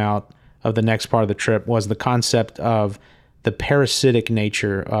that came out of the next part of the trip was the concept of the parasitic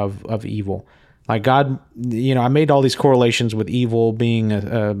nature of evil. Like God, I made all these correlations with evil being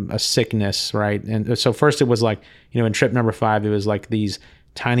a sickness, right? And so first it was like, in trip number 5, it was like these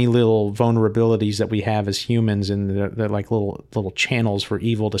tiny little vulnerabilities that we have as humans, and they're like little channels for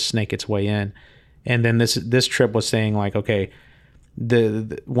evil to snake its way in. And then this trip was saying like, okay,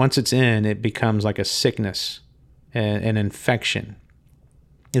 the once it's in, it becomes like a sickness, an infection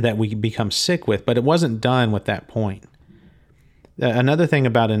that we become sick with. But it wasn't done with that point. Another thing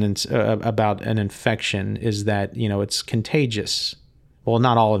about an infection is that it's contagious. Well,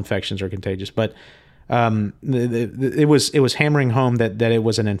 not all infections are contagious, but it was hammering home that it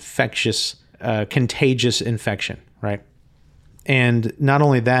was an infectious, contagious infection, right? And not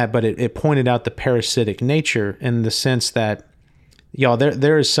only that, but it pointed out the parasitic nature in the sense that,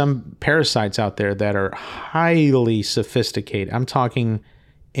 there is some parasites out there that are highly sophisticated. I'm talking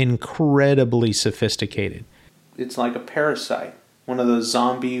incredibly sophisticated. It's like a parasite. One of those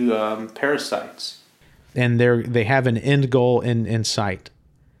zombie parasites. And they have an end goal in sight.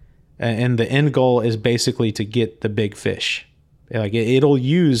 And the end goal is basically to get the big fish. Like it'll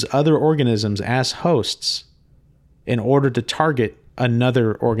use other organisms as hosts in order to target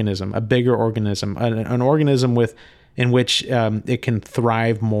another organism, a bigger organism, an organism in which it can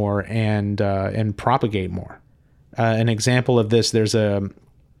thrive more and propagate more. An example of this, there's a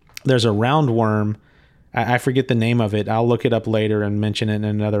roundworm. I forget the name of it. I'll look it up later and mention it in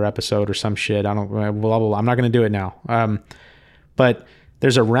another episode or some shit. Blah, blah, blah. I'm not going to do it now. But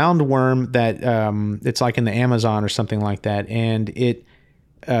there's a roundworm that it's like in the Amazon or something like that, and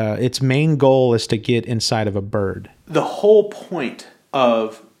its main goal is to get inside of a bird. The whole point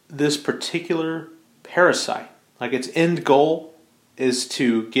of this particular parasite, like its end goal, is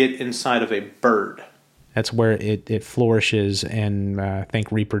to get inside of a bird. That's where it flourishes and I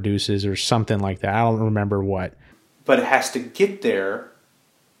think reproduces or something like that. I don't remember what. But it has to get there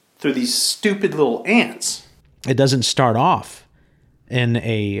through these stupid little ants. It doesn't start off in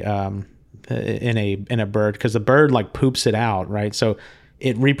a bird because the bird like poops it out, right? So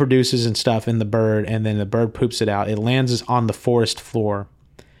it reproduces and stuff in the bird, and then the bird poops it out. It lands on the forest floor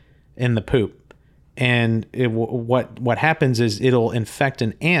in the poop, and what happens is it'll infect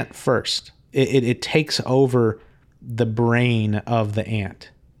an ant first. It takes over the brain of the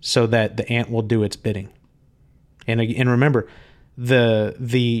ant so that the ant will do its bidding. And remember, the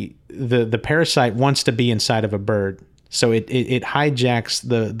parasite wants to be inside of a bird, so it hijacks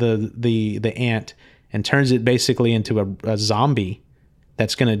the ant and turns it basically into a zombie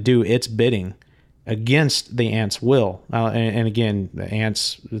that's going to do its bidding against the ant's will. And again, the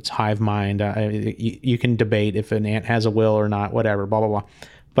ant's, it's hive mind. You can debate if an ant has a will or not, whatever, blah, blah, blah.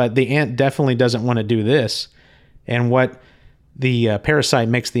 But the ant definitely doesn't want to do this. And what the parasite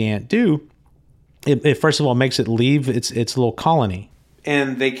makes the ant do, it first of all makes it leave its little colony.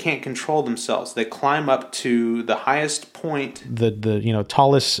 And they can't control themselves. They climb up to the highest point, the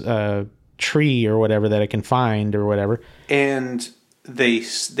tallest tree or whatever that it can find or whatever, and they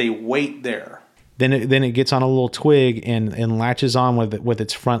wait there. Then it gets on a little twig and latches on with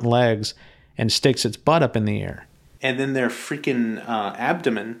its front legs and sticks its butt up in the air. And then their freaking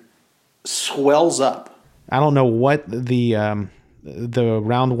abdomen swells up. I don't know what the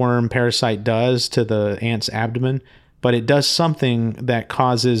roundworm parasite does to the ant's abdomen, but it does something that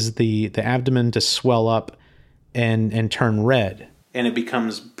causes the abdomen to swell up and turn red. And it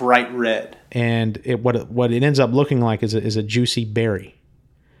becomes bright red. And what it ends up looking like is a juicy berry.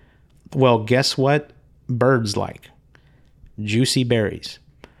 Well, guess what birds like? Juicy berries.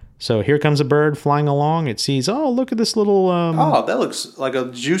 So here comes a bird flying along. It sees, oh, look at this little... oh, that looks like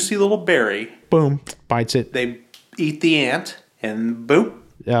a juicy little berry. Boom, bites it. They eat the ant, and boop.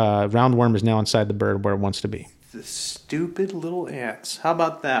 Roundworm is now inside the bird where it wants to be. The stupid little ants. How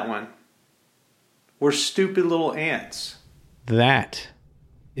about that one? We're stupid little ants. That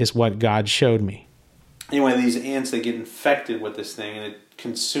is what God showed me. Anyway, these ants, they get infected with this thing, and it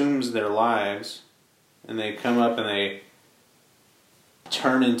consumes their lives. And they come up and they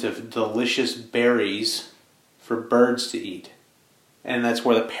turn into delicious berries for birds to eat. And that's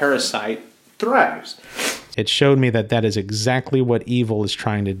where the parasite thrives. It showed me that is exactly what evil is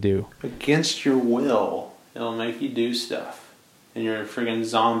trying to do. Against your will, it'll make you do stuff. And you're a friggin'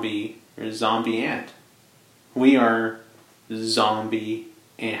 zombie. You're a zombie ant. We are zombie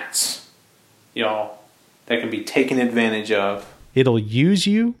ants, y'all, that can be taken advantage of. It'll use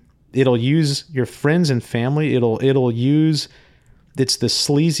you. It'll use your friends and family. It'll use... It's the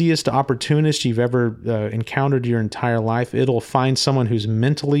sleaziest opportunist you've ever encountered your entire life. It'll find someone who's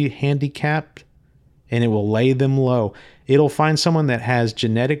mentally handicapped, and it will lay them low. It'll find someone that has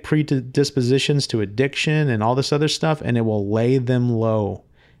genetic predispositions to addiction and all this other stuff, and it will lay them low.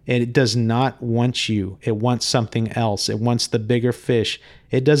 And it does not want you. It wants something else. It wants the bigger fish.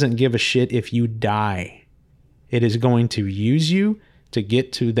 It doesn't give a shit if you die. It is going to use you to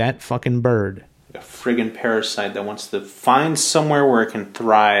get to that fucking bird. A friggin' parasite that wants to find somewhere where it can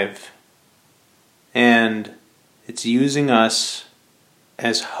thrive. And it's using us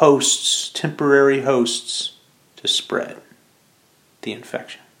as hosts, temporary hosts, to spread the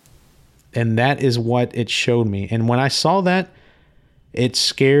infection. And that is what it showed me. And when I saw that, it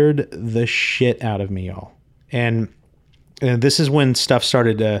scared the shit out of me, y'all. And this is when stuff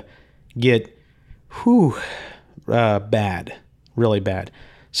started to get bad, really bad.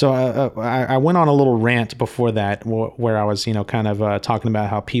 So I went on a little rant before that where I was, kind of talking about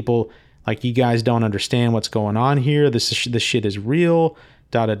how people, like, you guys don't understand what's going on here. This shit is real,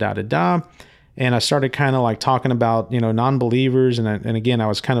 da-da-da-da-da. And I started kind of like talking about, non-believers. And again, I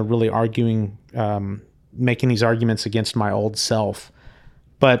was kind of really arguing, making these arguments against my old self.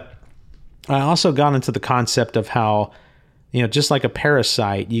 But I also got into the concept of how, just like a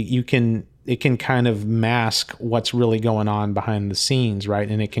parasite, it can kind of mask what's really going on behind the scenes, right?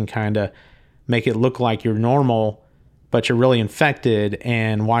 And it can kind of make it look like you're normal, but you're really infected,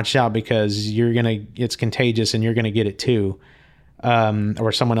 and watch out because it's contagious and you're going to get it too.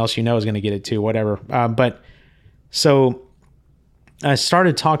 Or someone else is going to get it too, whatever. But so I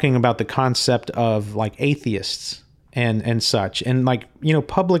started talking about the concept of like atheists and such, and like,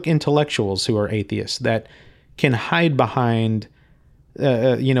 public intellectuals who are atheists that can hide behind,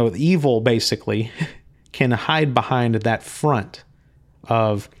 evil basically can hide behind that front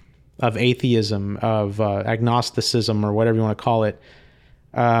of atheism, of agnosticism, or whatever you want to call it.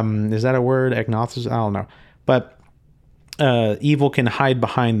 Is that a word? Agnosticism? I don't know. But evil can hide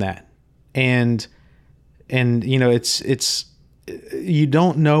behind that. And it's you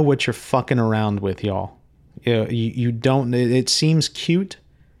don't know what you're fucking around with, y'all. You don't. It seems cute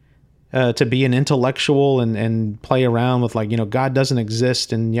to be an intellectual and play around with, like, God doesn't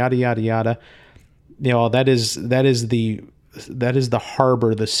exist and yada yada yada. That is the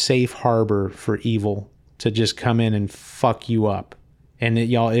harbor, the safe harbor for evil to just come in and fuck you up. And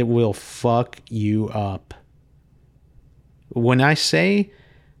it will fuck you up. When I say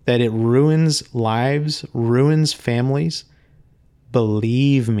that it ruins lives, ruins families,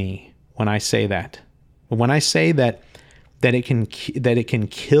 believe me when I say that. When I say that it can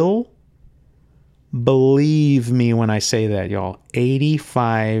kill, believe me when I say that, y'all.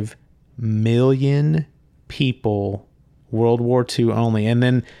 85 million people, World War II only. And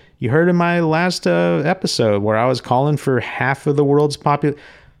then you heard in my last episode where I was calling for half of the world's population.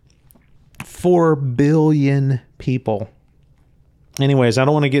 4 billion people. Anyways, I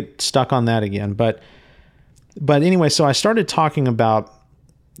don't want to get stuck on that again. But anyway, so I started talking about,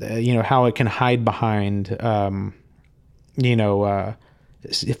 how it can hide behind,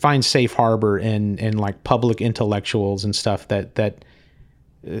 find safe harbor in like public intellectuals and stuff that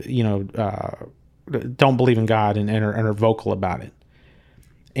don't believe in God and are vocal about it.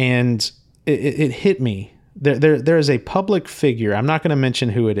 And it hit me. There is a public figure. I'm not going to mention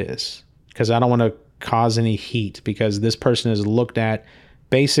who it is because I don't want to cause any heat, because this person is looked at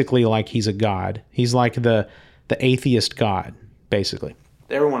basically like he's a god. He's like the atheist god, basically.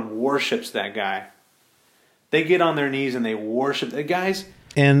 Everyone worships that guy. They get on their knees and they worship the guys.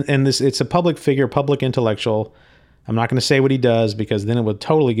 And it's a public figure, public intellectual. I'm not going to say what he does because then it would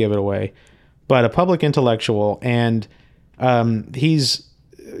totally give it away. But a public intellectual, and he's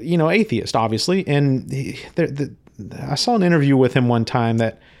atheist, obviously. And I saw an interview with him one time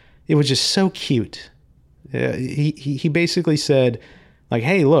that it was just so cute. He basically said, like,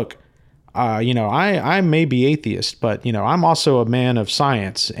 hey, look, I may be atheist, but I'm also a man of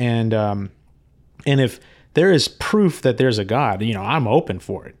science, and if there is proof that there's a God, I'm open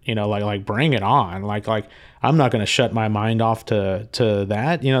for it. Like bring it on. Like I'm not going to shut my mind off to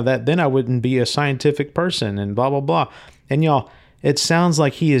that. That then I wouldn't be a scientific person, and blah blah blah. And y'all, it sounds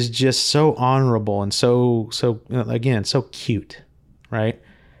like he is just so honorable and so again so cute, right?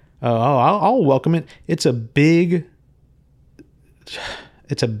 I'll welcome it. It's a big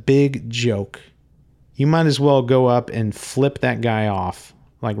joke. You might as well go up and flip that guy off,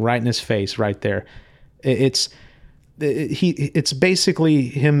 like right in his face, right there. It's basically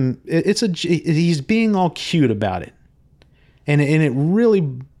him. He's being all cute about it, and it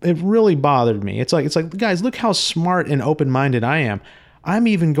really bothered me. It's like guys, look how smart and open-minded I am. I'm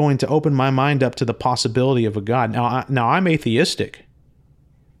even going to open my mind up to the possibility of a God. Now I'm atheistic,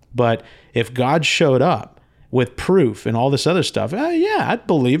 but if God showed up with proof and all this other stuff, yeah, I'd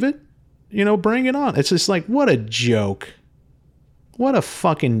believe it. Bring it on. It's just like, what a joke. What a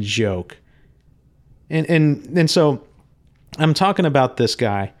fucking joke. And so I'm talking about this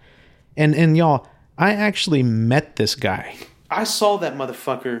guy, and y'all, I actually met this guy. I saw that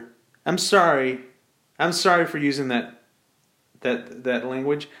motherfucker. I'm sorry for using that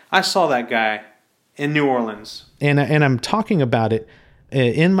language. I saw that guy in New Orleans. And I'm talking about it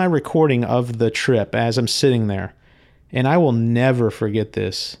in my recording of the trip as I'm sitting there. And I will never forget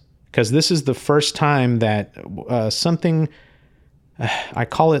this, because this is the first time that something, I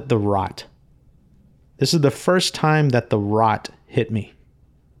call it the rot. This is the first time that the rot hit me.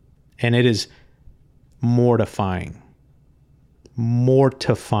 And it is mortifying.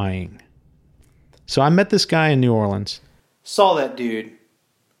 Mortifying. So I met this guy in New Orleans. Saw that dude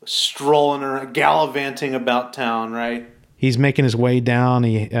strolling around, gallivanting about town, right? He's making his way down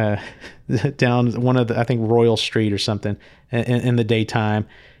down one of the, I think, Royal Street or something in the daytime.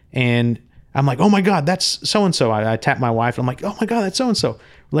 And I'm like, oh my God, that's so-and-so. I tap my wife. And I'm like, oh my God, that's so-and-so.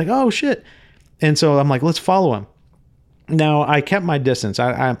 We're like, oh shit. And so I'm like, let's follow him. Now, I kept my distance.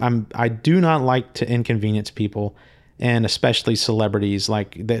 I do not like to inconvenience people, and especially celebrities.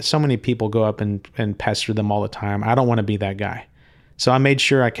 Like, so many people go up and pester them all the time. I don't want to be that guy. So I made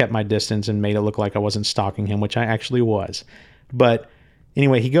sure I kept my distance and made it look like I wasn't stalking him, which I actually was. But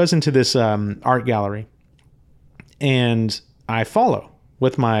anyway, he goes into this art gallery, and I follow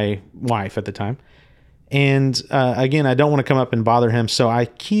with my wife at the time. And again, I don't want to come up and bother him, so I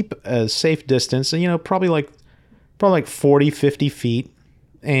keep a safe distance, probably like 40, 50 feet.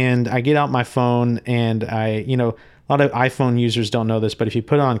 And I get out my phone, and a lot of iPhone users don't know this, but if you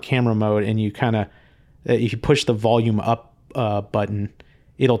put it on camera mode and you kind of, if you push the volume up button,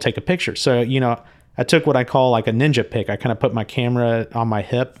 it'll take a picture. So, I took what I call like a ninja pic. I kind of put my camera on my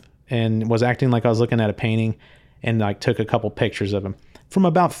hip and was acting like I was looking at a painting, and like took a couple pictures of him from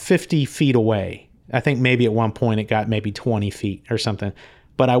about 50 feet away. I think maybe at one point it got maybe 20 feet or something,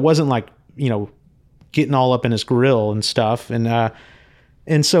 but I wasn't like, getting all up in his grill and stuff. And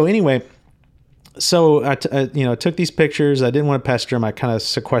so anyway, so I took these pictures. I didn't want to pester him. I kind of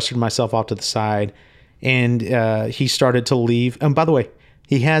sequestered myself off to the side, and he started to leave. And by the way,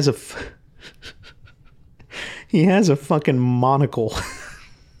 he has a fucking monocle.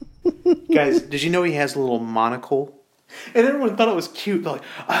 Guys, did you know he has a little monocle? And everyone thought it was cute. Like,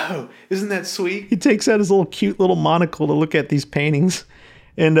 oh, isn't that sweet? He takes out his little cute little monocle to look at these paintings.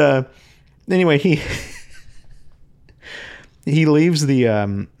 And anyway, he leaves the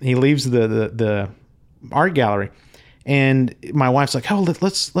art gallery. And my wife's like, oh,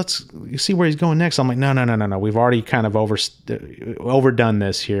 let's see where he's going next. I'm like, no. We've already kind of overdone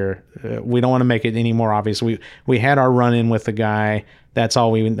this here. We don't want to make it any more obvious. We had our run in with the guy. That's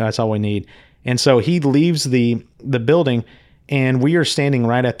all we need. And so he leaves the building, and we are standing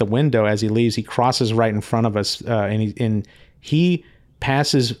right at the window as he leaves. He crosses right in front of us, and he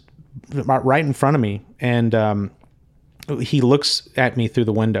passes right in front of me, and he looks at me through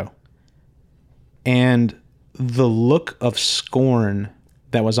the window. And the look of scorn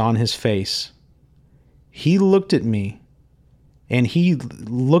that was on his face, he looked at me, and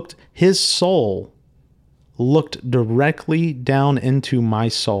his soul looked directly down into my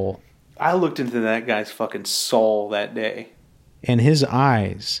soul. I looked into that guy's fucking soul that day. And his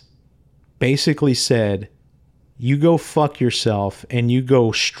eyes basically said, you go fuck yourself and you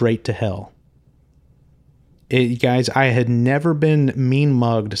go straight to hell. Guys, I had never been mean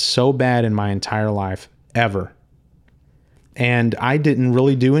mugged so bad in my entire life, ever. And I didn't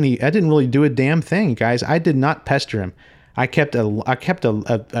really do a damn thing, guys. I did not pester him. I kept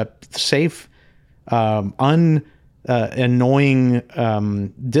a safe, annoying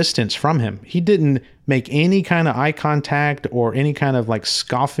distance from him. He didn't make any kind of eye contact or any kind of like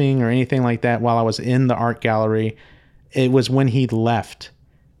scoffing or anything like that while I was in the art gallery. It was when he left.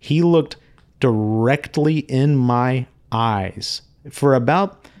 He looked directly in my eyes for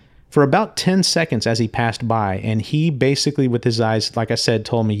about 10 seconds as he passed by, and he basically with his eyes, like I said,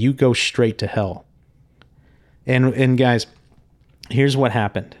 told me, you go straight to hell. And guys, here's what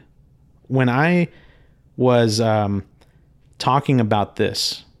happened. When I was talking about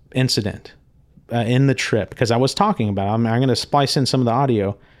this incident in the trip, because I was talking about it, I'm going to splice in some of the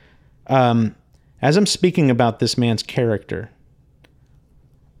audio. As I'm speaking about this man's character,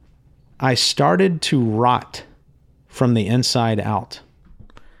 I started to rot from the inside out.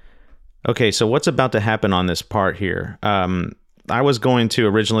 Okay, so what's about to happen on this part here? I was going to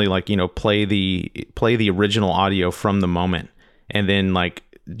originally play the original audio from the moment, and then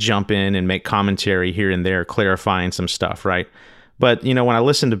jump in and make commentary here and there, clarifying some stuff, right? But when I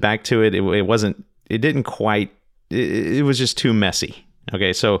listened back to it, it was just too messy.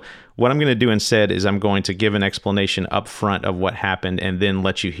 Okay, so what I'm going to do instead is I'm going to give an explanation up front of what happened and then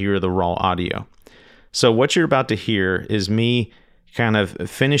let you hear the raw audio. So what you're about to hear is me kind of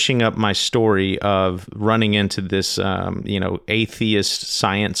finishing up my story of running into this, atheist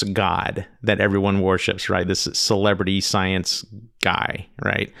science god that everyone worships, right? This celebrity science guy,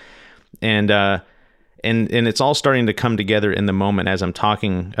 right? And it's all starting to come together in the moment as I'm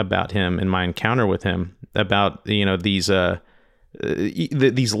talking about him and my encounter with him, about these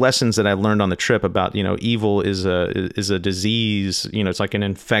lessons that I learned on the trip about evil is a disease, it's like an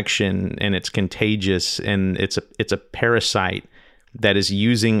infection, and it's contagious, and it's a parasite that is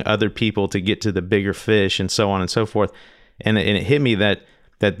using other people to get to the bigger fish, and so on and so forth. And it hit me that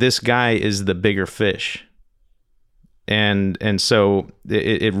this guy is the bigger fish. And so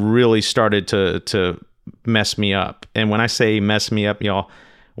it really started to mess me up. And when I say mess me up, y'all,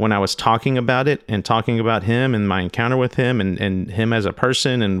 when I was talking about it and talking about him and my encounter with him and him as a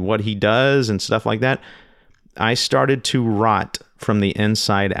person and what he does and stuff like that, I started to rot from the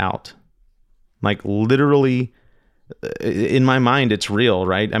inside out. Like literally, in my mind, it's real,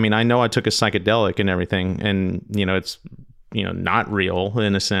 right? I mean, I know I took a psychedelic and everything, and it's not real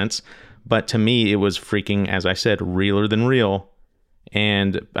in a sense, but to me it was freaking, as I said, realer than real.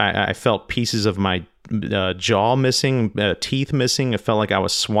 And I felt pieces of my jaw missing, teeth missing. It felt like I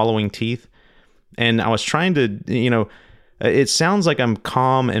was swallowing teeth, and I was trying to, it sounds like I'm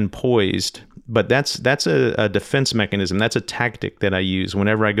calm and poised, but that's a defense mechanism. That's a tactic that I use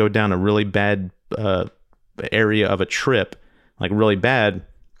whenever I go down a really bad area of a trip, like really bad.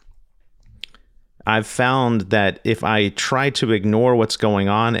 I've found that if I try to ignore what's going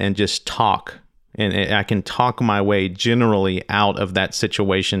on and just talk, and I can talk my way generally out of that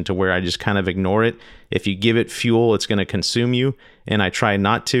situation to where I just kind of ignore it. If you give it fuel, it's going to consume you, and I try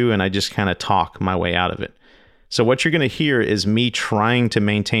not to, and I just kind of talk my way out of it. So what you're going to hear is me trying to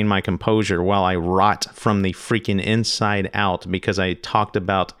maintain my composure while I rot from the freaking inside out, because I talked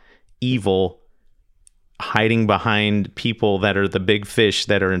about evil hiding behind people that are the big fish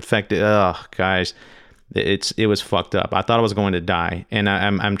that are infected. Ugh, guys, it was fucked up. I thought I was going to die, and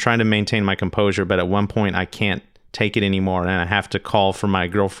I'm trying to maintain my composure, but at one point I can't take it anymore, and I have to call for my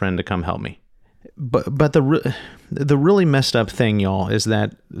girlfriend to come help me. But the really messed up thing, y'all, is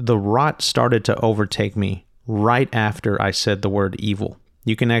that the rot started to overtake me right after I said the word evil.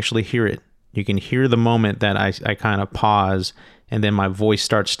 You can actually hear it. You can hear the moment that I kind of pause, and then my voice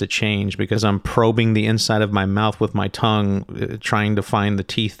starts to change because I'm probing the inside of my mouth with my tongue, trying to find the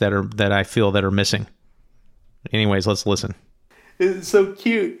teeth that I feel that are missing. Anyways, let's listen. It's so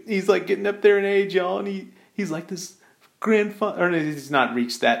cute. He's like getting up there in age, y'all, and he's like this grandfather. Or he's not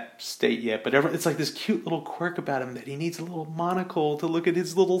reached that state yet, but it's like this cute little quirk about him that he needs a little monocle to look at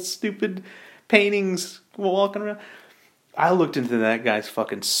his little stupid paintings while walking around. I looked into that guy's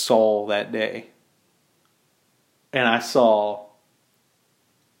fucking soul that day, and I saw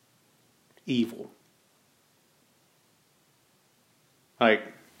evil. Like,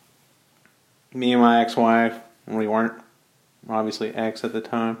 me and my ex-wife, we weren't obviously ex at the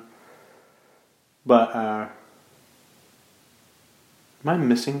time, but am I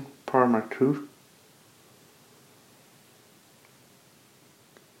missing part of my tooth?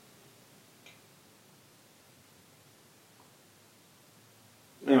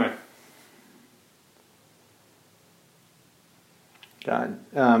 Anyway. God.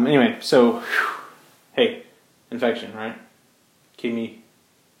 Anyway, so, hey, infection, right? Keep me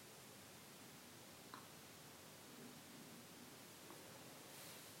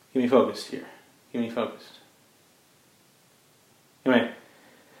focused here. Keep me focused. Anyway.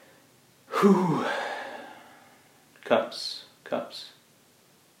 Whew. Cups.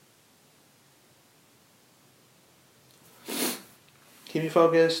 Keep me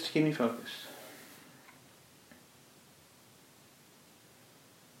focused.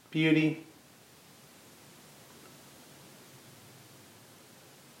 Beauty.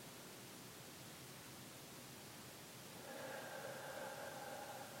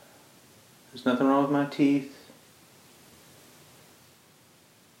 There's nothing wrong with my teeth.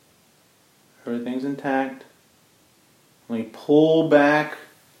 Everything's intact. Let me pull back.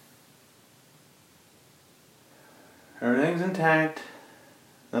 Everything's intact.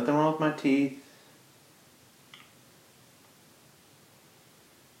 Nothing wrong with my teeth.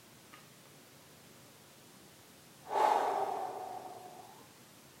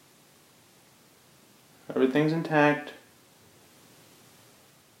 Everything's intact.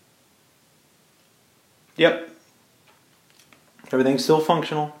 Yep. Everything's still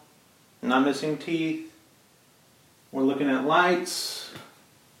functional. I'm not missing teeth. We're looking at lights.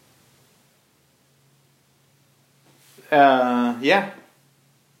 Yeah.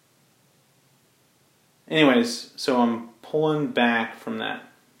 Anyways, so I'm pulling back from that.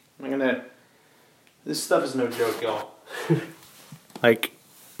 This stuff is no joke, y'all. Like,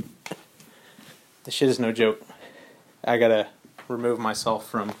 this shit is no joke. I gotta remove myself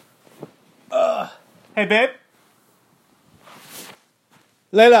from... Hey, babe.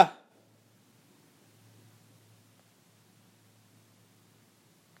 Layla.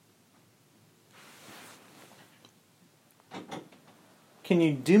 Can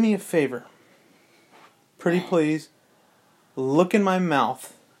you do me a favor? Pretty please. Look in my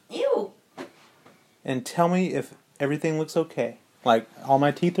mouth. Ew. And tell me if everything looks okay. Like, all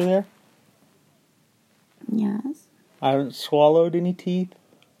my teeth are there? Yes. I haven't swallowed any teeth.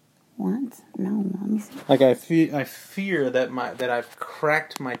 What? No, let me see. Like, I fear that I've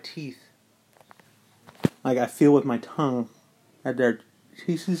cracked my teeth. Like, I feel with my tongue that there are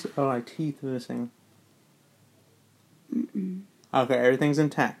pieces of my teeth missing. Mm-mm. Okay, everything's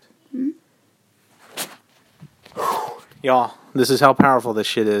intact. Y'all, this is how powerful this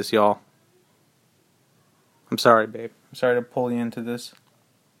shit is, y'all. I'm sorry, babe. I'm sorry to pull you into this.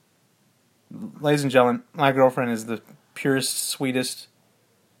 Ladies and gentlemen, my girlfriend is the purest, sweetest,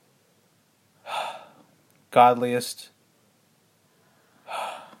 godliest.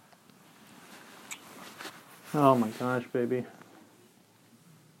 Oh my gosh, baby.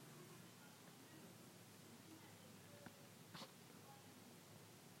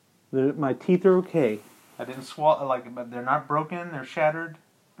 My teeth are okay. I didn't swallow, but they're not broken, they're shattered.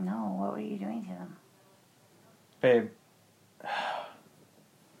 No, what were you doing to them? Babe.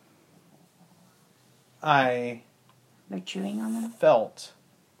 I They're chewing on them?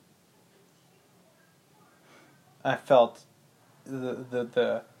 I felt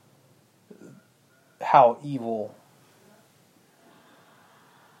the how evil,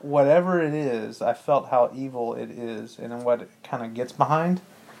 whatever it is, I felt how evil it is and what it kind of gets behind.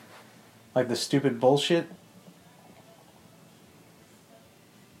 Like the stupid bullshit.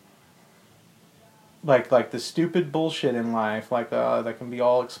 Like the stupid bullshit in life, that can be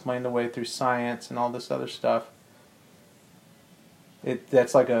all explained away through science and all this other stuff.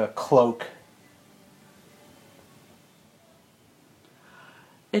 That's like a cloak.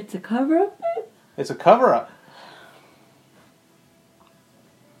 It's a cover-up, babe? It's a cover-up.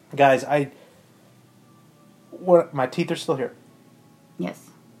 Guys, What? My teeth are still here. Yes.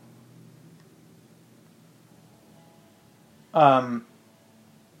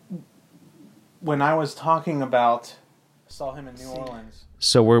 When I was talking about, saw him in New Orleans.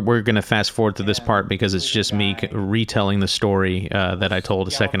 So we're going to fast forward to this part because it's just me retelling the story that I told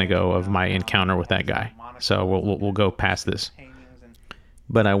a second ago of my encounter with that guy. So we'll go past this.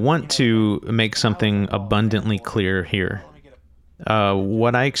 But I want to make something abundantly clear here.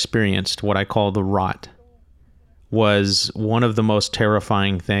 What I experienced, what I call the rot, was one of the most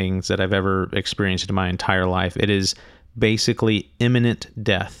terrifying things that I've ever experienced in my entire life. It is basically imminent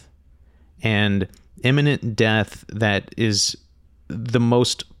death. And imminent death that is the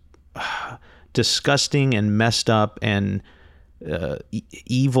most disgusting and messed up and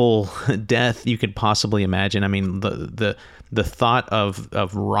evil death you could possibly imagine. I mean, the thought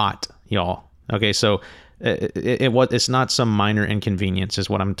of rot, y'all. Okay, so it's not some minor inconvenience is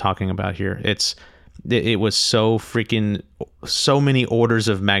what I'm talking about here. It was so many orders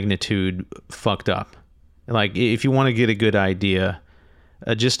of magnitude fucked up. Like, if you want to get a good idea,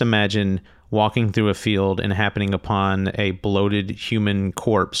 just imagine walking through a field and happening upon a bloated human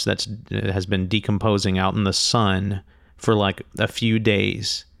corpse that has been decomposing out in the sun for like a few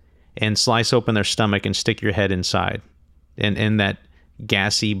days, and slice open their stomach and stick your head inside and that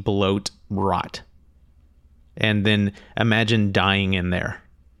gassy bloat rot. And then imagine dying in there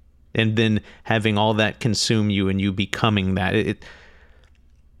and then having all that consume you and you becoming that.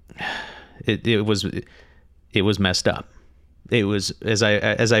 It was messed up. It was, as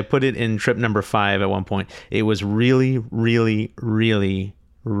I put it in trip number 5 at one point, it was really, really, really,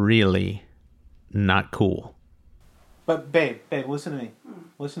 really not cool. But babe, listen to me.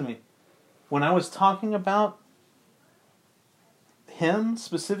 Listen to me. When I was talking about him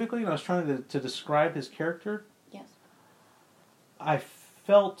specifically, and I was trying to describe his character, Yes. I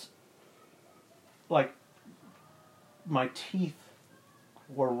felt like my teeth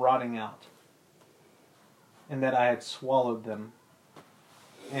were rotting out. And that I had swallowed them.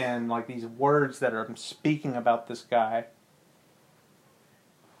 And like these words that I'm speaking about this guy.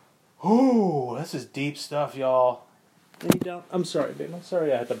 Ooh, this is deep stuff, y'all. I'm sorry, babe. I'm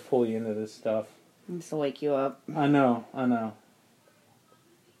sorry I had to pull you into this stuff. Just to wake you up. I know.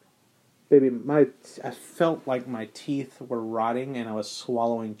 Baby, I felt like my teeth were rotting and I was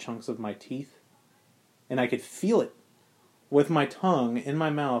swallowing chunks of my teeth. And I could feel it with my tongue in my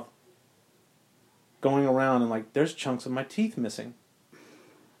mouth going around and like, there's chunks of my teeth missing.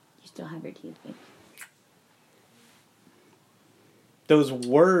 You still have your teeth, babe. Those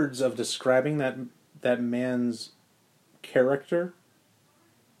words of describing that man's character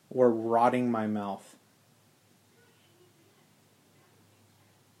were rotting my mouth.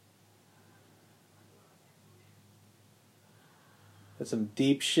 That's some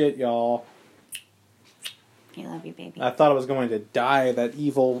deep shit, y'all. I love you, baby. I thought I was going to die. That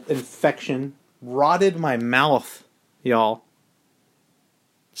evil infection rotted my mouth, y'all.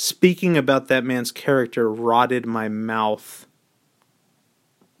 Speaking about that man's character rotted my mouth.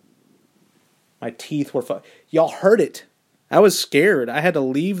 My teeth were y'all heard it. I was scared. I had to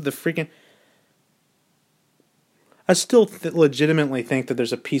leave the freaking... I still legitimately think that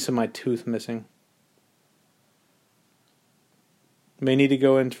there's a piece of my tooth missing. May need to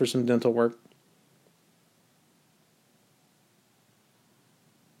go in for some dental work.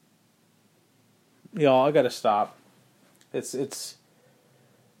 Y'all, I gotta stop. It's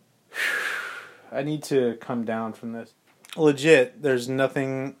I need to come down from this. Legit, there's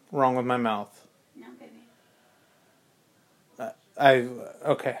nothing wrong with my mouth. No, baby.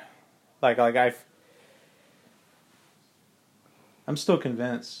 Okay. I'm still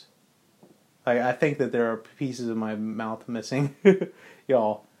convinced. I think that there are pieces of my mouth missing.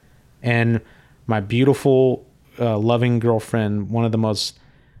 Y'all. And my beautiful, loving girlfriend, one of the most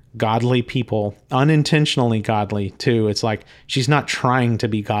godly people, unintentionally godly too. It's like she's not trying to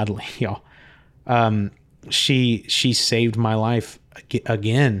be godly, y'all. She saved my life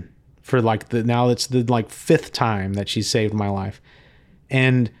again for like now it's the like 5th time that she saved my life.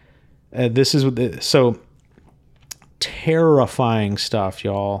 And this is so terrifying stuff,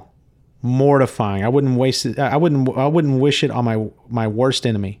 y'all. Mortifying. I wouldn't waste it. I wouldn't wish it on my worst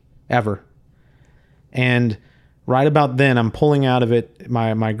enemy ever. And right about then, I'm pulling out of it.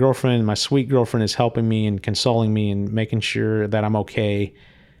 My girlfriend, my sweet girlfriend, is helping me and consoling me and making sure that I'm okay.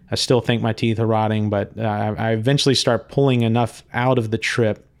 I still think my teeth are rotting, but I eventually start pulling enough out of the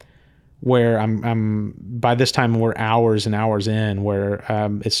trip where I'm by this time we're hours and hours in, where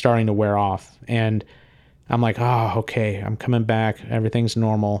it's starting to wear off, and I'm like, oh, okay, I'm coming back. Everything's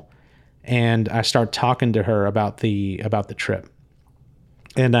normal. And I start talking to her about the trip.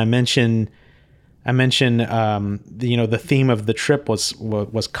 And I mention I mentioned, the theme of the trip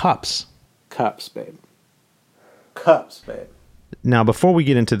was cups. Cups, babe. Cups, babe. Now, before we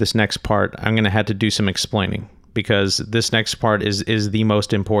get into this next part, I'm going to have to do some explaining because this next part is the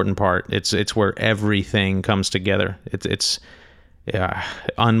most important part. It's where everything comes together. It's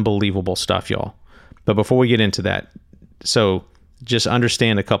unbelievable stuff, y'all. But before we get into that, so just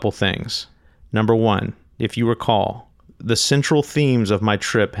understand a couple things. Number one, if you recall, the central themes of my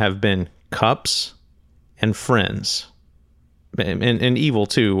trip have been cups and friends, and evil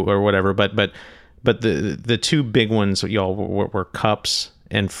too, or whatever. But the two big ones, y'all, were cups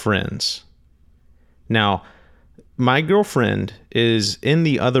and friends. Now, my girlfriend is in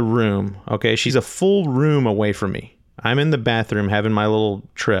the other room. Okay, she's a full room away from me. I'm in the bathroom having my little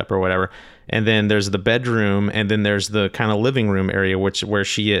trip or whatever, and then there's the bedroom, and then there's the kind of living room area where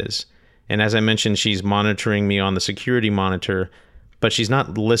she is. And as I mentioned, she's monitoring me on the security monitor, but she's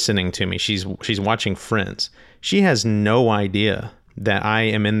not listening to me. She's watching Friends. She has no idea that I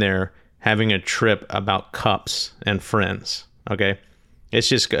am in there having a trip about cups and friends. Okay, it's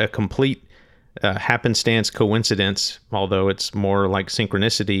just a complete happenstance coincidence, although it's more like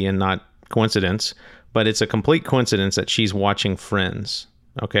synchronicity and not coincidence. But it's a complete coincidence that she's watching Friends.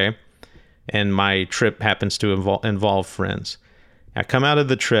 Okay, and my trip happens to involve Friends. I come out of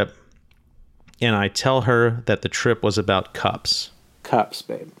the trip, and I tell her that the trip was about cups. Cups,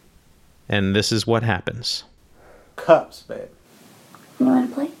 babe. And this is what happens. Cups, babe. You want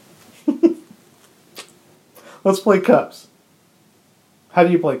to play? Let's play cups. How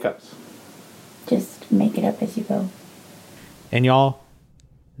do you play cups? Just make it up as you go. And y'all,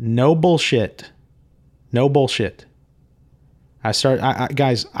 no bullshit. No bullshit.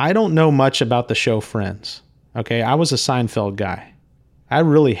 Guys, I don't know much about the show Friends. Okay, I was a Seinfeld guy. I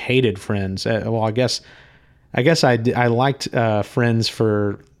really hated Friends. Well, I guess I liked Friends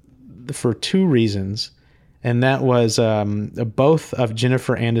for two reasons, and that was both of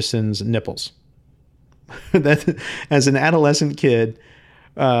Jennifer Aniston's nipples. That, as an adolescent kid,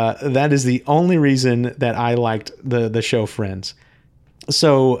 that is the only reason that I liked the show Friends.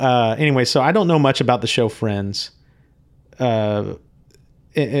 So anyway, so I don't know much about the show Friends. I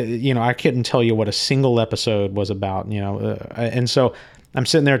couldn't tell you what a single episode was about. And so I'm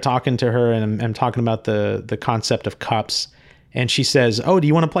sitting there talking to her, and I'm talking about the concept of cups, and she says, "Oh, do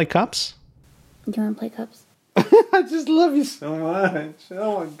you want to play cups?" Do you want to play cups? I just love you so much.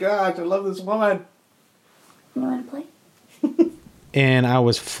 Oh my gosh, I love this woman. You want to play? And I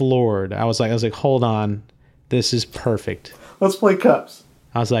was floored. I was like, hold on, this is perfect. Let's play cups.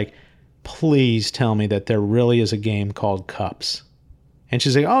 I was like, please tell me that there really is a game called Cups. And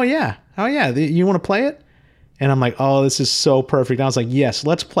she's like, oh yeah, you want to play it? And I'm like, oh, this is so perfect. I was like, yes,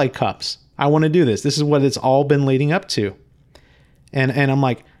 let's play Cups. I want to do this. This is what it's all been leading up to. And I'm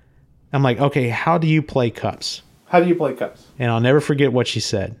like, okay, how do you play Cups? How do you play cups? And I'll never forget what she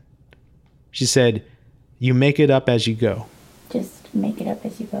said. She said, you make it up as you go. Just make it up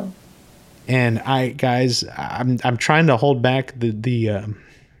as you go. And I'm trying to hold back the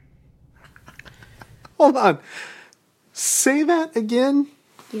Hold on. Say that again.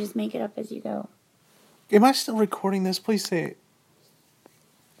 You just make it up as you go. Am I still recording this? Please say it.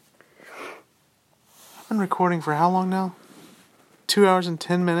 I've been recording for how long now? 2 hours and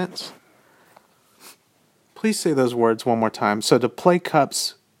 10 minutes? Please say those words one more time. So to play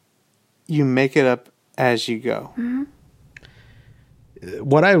cups, you make it up as you go. Mm-hmm.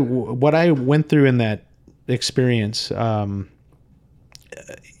 What I went through in that experience, those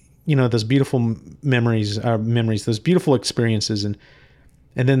beautiful memories, those beautiful experiences, and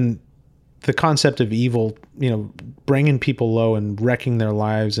then the concept of evil, bringing people low and wrecking their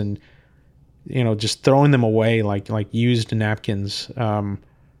lives, and just throwing them away like used napkins,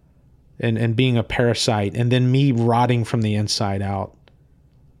 and being a parasite, and then me rotting from the inside out.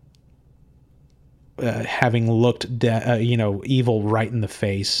 Having looked, evil right in the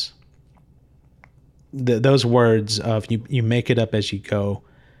face. Those words of you make it up as you go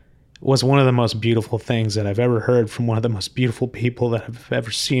was one of the most beautiful things that I've ever heard from one of the most beautiful people that I've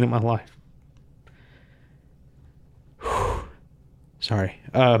ever seen in my life. Whew. Sorry.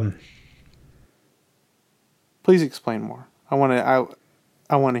 Please explain more. I want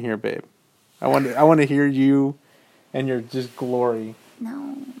to hear, babe. I want to hear you and your just glory.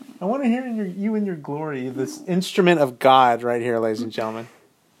 No. I want to hear you and your glory, this instrument of God right here, ladies and gentlemen.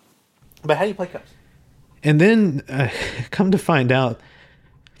 But how do you play cups? And then come to find out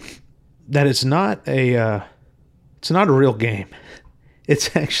that it's not a real game. It's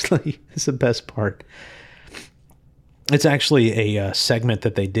the best part. It's actually a segment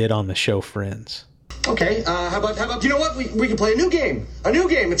that they did on the show Friends. Okay, how about, you know what? We can play a new game. A new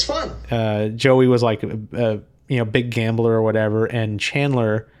game, it's fun. Joey was like a big gambler or whatever, and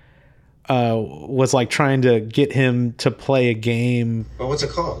Chandler was like trying to get him to play a game. Well, what's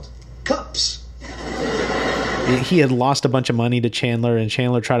it called? Cups. He had lost a bunch of money to Chandler, and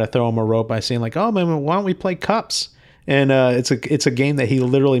Chandler tried to throw him a rope by saying like, "Oh man, why don't we play Cups?" And it's a game that he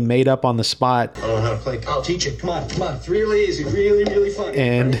literally made up on the spot. I don't know how to play. I'll teach you. Come on. It's really easy. Really fun.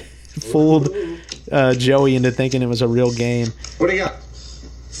 And fooled Joey into thinking it was a real game. What do you got?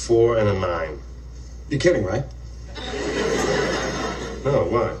 4 and a 9. You're kidding, right? No,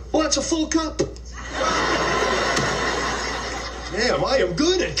 why? Well, that's a full cup. Damn, I am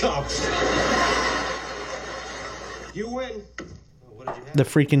good at cups. You win. The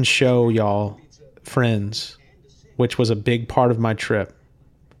freaking show, y'all, Friends, which was a big part of my trip,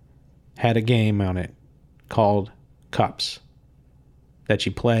 had a game on it called Cups that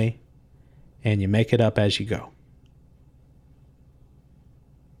you play and you make it up as you go.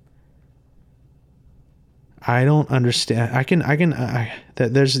 I don't understand.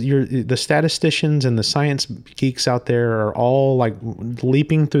 There's the statisticians and the science geeks out there are all like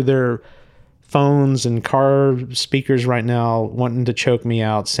leaping through their phones and car speakers right now, wanting to choke me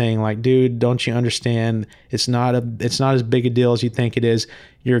out, saying like, "Dude, don't you understand? It's not as big a deal as you think it is.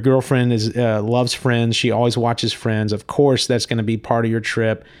 Your girlfriend loves Friends. She always watches Friends. Of course, that's going to be part of your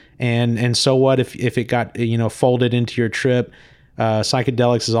trip. And so what if it got folded into your trip?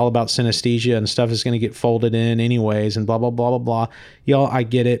 Psychedelics is all about synesthesia and stuff is going to get folded in anyways, and blah blah blah blah blah. Y'all, I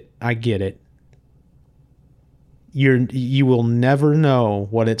get it. You will never know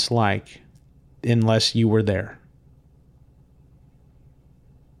what it's like unless you were there.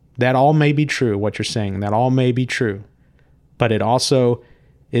 That all may be true, what you're saying. That all may be true. But it also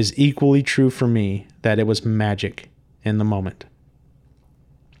is equally true for me that it was magic in the moment.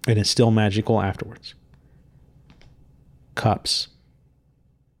 And it's still magical afterwards. Cups.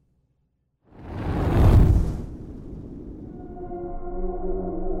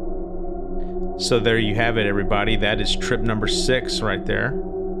 So there you have it, everybody. That is trip number 6 right there.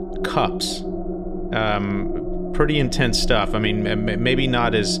 Cups. Pretty intense stuff. I mean, maybe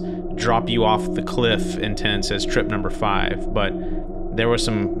not as drop you off the cliff intense as trip number 5, but there was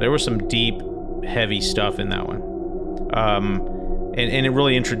some deep, heavy stuff in that one. And it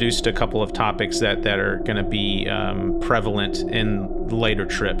really introduced a couple of topics that are going to be prevalent in later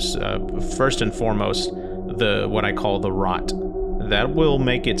trips. First and foremost, what I call the rot. That will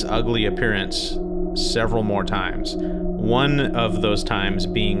make its ugly appearance several more times. One of those times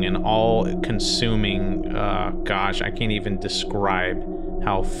being an all-consuming, gosh, I can't even describe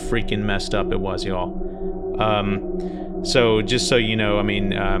how freaking messed up it was, y'all. So just so you know, I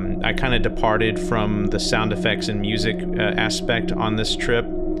mean, I kind of departed from the sound effects and music aspect on this trip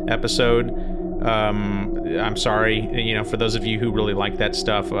episode. I'm sorry, for those of you who really like that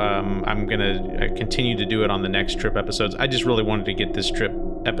stuff, I'm gonna continue to do it on the next trip episodes. I just really wanted to get this trip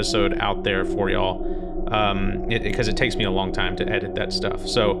episode out there for y'all, because it takes me a long time to edit that stuff.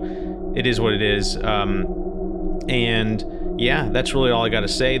 So it is what it is. And yeah, that's really all I gotta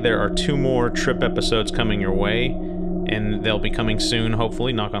say. There are 2 more trip episodes coming your way, and they'll be coming soon,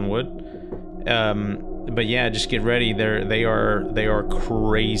 hopefully, knock on wood. But yeah, just get ready. They are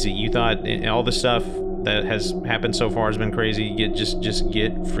crazy. You thought all the stuff that has happened so far has been crazy. Just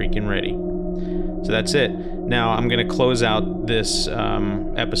get freaking ready. So that's it. Now I'm gonna close out this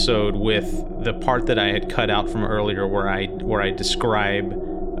episode with the part that I had cut out from earlier, where I describe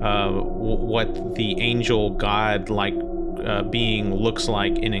what the angel god like being looks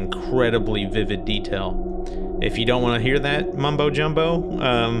like in incredibly vivid detail. If you don't want to hear that mumbo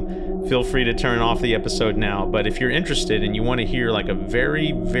jumbo, feel free to turn off the episode now. But if you're interested and you want to hear like a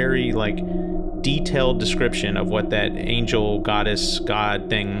very, very like detailed description of what that angel goddess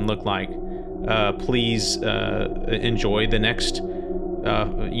god thing looked like, please enjoy the next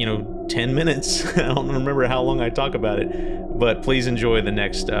 10 minutes. I don't remember how long I talk about it, but please enjoy the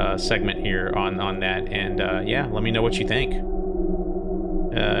next segment here on that, and yeah, let me know what you think.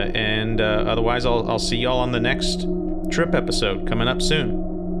 And otherwise, I'll see y'all on the next trip episode coming up soon.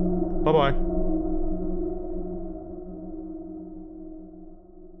 Bye-bye.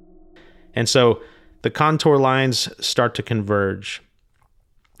 And so the contour lines start to converge,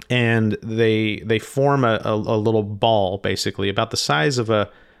 and they form a little ball, basically about the size of a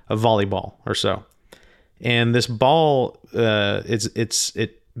volleyball or so. And this ball,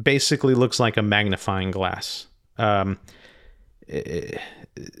 it basically looks like a magnifying glass.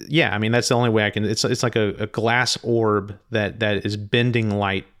 Yeah, I mean, that's the only way I can. It's like a glass orb that is bending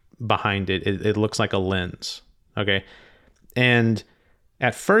light behind it. It looks like a lens. Okay, and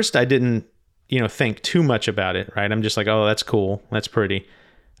at first I didn't think too much about it, right? I'm just like, oh, that's cool, that's pretty.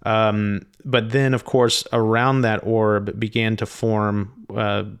 But then, of course, around that orb began to form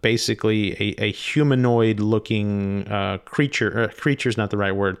basically a humanoid-looking creature. Creature's not the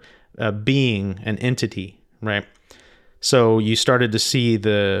right word. Being, an entity, right? So you started to see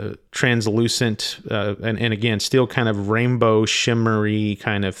the translucent, and again, still kind of rainbow shimmery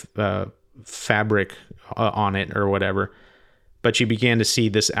kind of fabric on it or whatever. But you began to see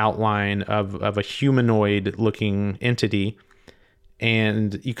this outline of a humanoid-looking entity,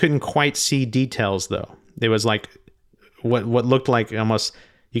 and you couldn't quite see details though. It was like what looked like almost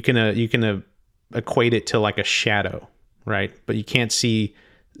you can equate it to like a shadow, right? But you can't see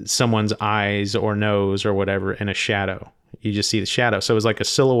someone's eyes or nose or whatever in a shadow. You just see the shadow. So it was like a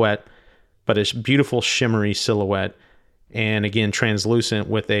silhouette, but a beautiful shimmery silhouette, and again translucent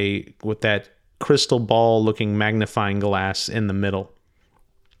with that crystal ball looking magnifying glass in the middle.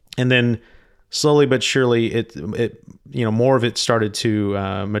 And then slowly but surely it more of it started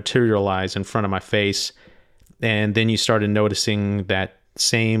to materialize in front of my face, and then you started noticing that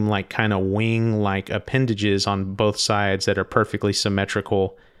same like kind of wing like appendages on both sides that are perfectly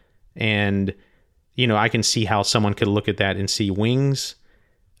symmetrical. And I can see how someone could look at that and see wings.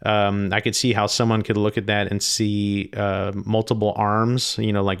 I could see how someone could look at that and see multiple arms,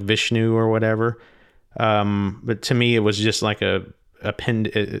 like Vishnu or whatever. But to me, it was just like a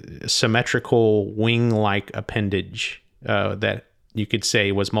symmetrical wing-like appendage that you could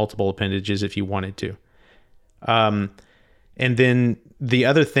say was multiple appendages if you wanted to. And then the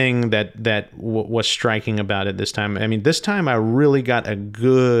other thing that was striking about it this time, this time I really got a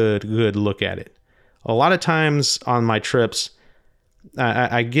good look at it. A lot of times on my trips,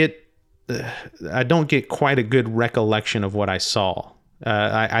 I don't get quite a good recollection of what I saw.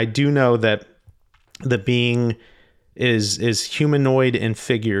 I do know that the being is humanoid in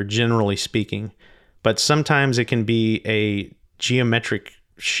figure, generally speaking, but sometimes it can be a geometric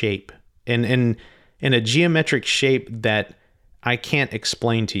shape, and in a geometric shape that I can't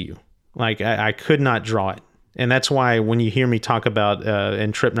explain to you. Like I could not draw it. And that's why when you hear me talk about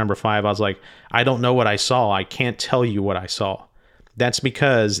in trip number 5, I was like, I don't know what I saw. I can't tell you what I saw. That's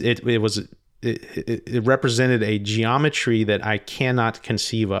because it represented a geometry that I cannot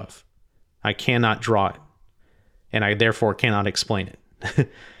conceive of. I cannot draw it, and I therefore cannot explain it.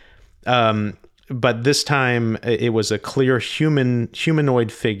 But this time it was a clear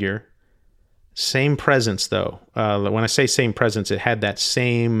humanoid figure. Same presence though. When I say same presence, it had that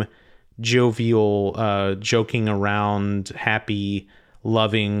same jovial, joking around, happy,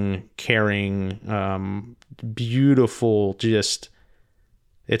 loving, caring, beautiful, just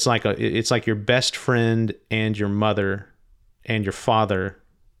it's like your best friend and your mother and your father,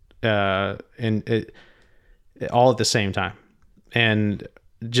 and it all at the same time. And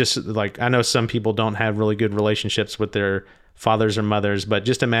just like, I know some people don't have really good relationships with their fathers or mothers, but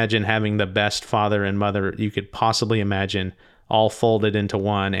just imagine having the best father and mother you could possibly imagine, all folded into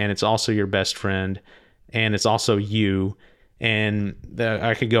one, and it's also your best friend, and it's also you, and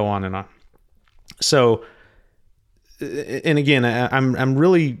I could go on and on. So, and again, I'm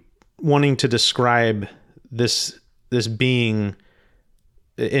really wanting to describe this being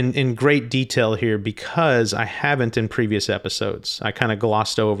in great detail here because I haven't in previous episodes. I kind of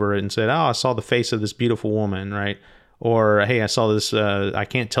glossed over it and said, oh, I saw the face of this beautiful woman, right? Or, hey, I saw this, I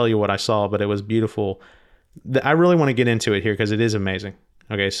can't tell you what I saw, but it was beautiful. I really want to get into it here because it is amazing.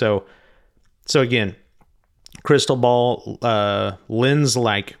 Okay, so again, crystal ball,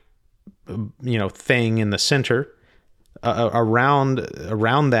 lens-like, thing in the center. Around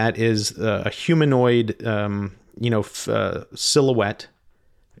that is a humanoid, silhouette,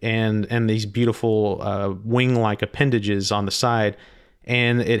 and these beautiful wing-like appendages on the side,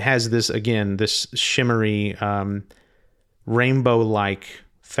 and it has this shimmery rainbow-like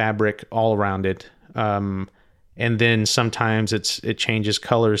fabric all around it. And then sometimes it changes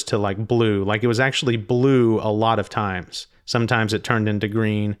colors to like blue. Like it was actually blue a lot of times. Sometimes it turned into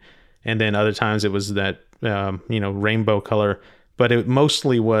green, and then other times it was that rainbow color. But it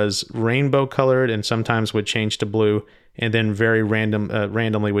mostly was rainbow colored, and sometimes would change to blue, and then very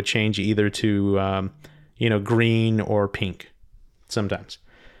randomly would change either to green or pink sometimes.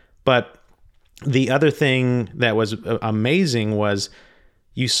 But the other thing that was amazing was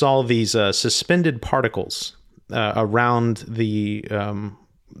you saw these suspended particles around the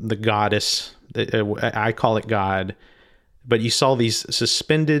goddess. I call it God, but you saw these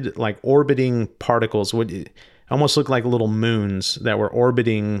suspended, like orbiting particles. Would almost look like little moons that were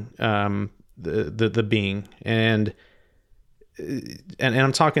orbiting the being, and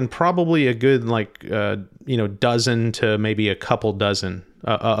I'm talking probably a good dozen to maybe a couple dozen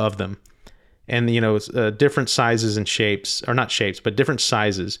of them. and different sizes and shapes, or not shapes, but different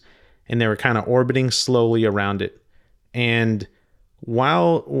sizes, and they were kind of orbiting slowly around it. And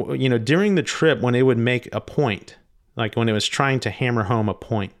while during the trip, when it would make a point, like when it was trying to hammer home a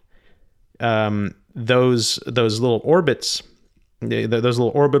point, those little orbits, those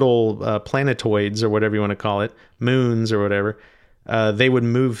little orbital planetoids, or whatever you want to call it, moons or whatever, they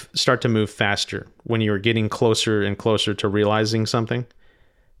would start to move faster when you were getting closer and closer to realizing something.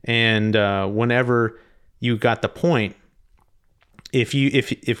 And whenever you got the point,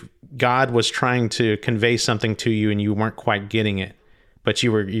 if God was trying to convey something to you and you weren't quite getting it, but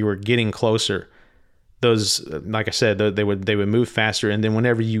you were getting closer, those, like I said, they would move faster. And then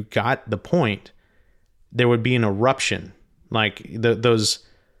whenever you got the point, there would be an eruption. Like those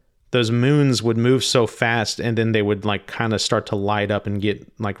moons would move so fast, and then they would like kind of start to light up and get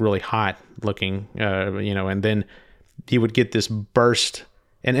like really hot looking, and then you would get this burst,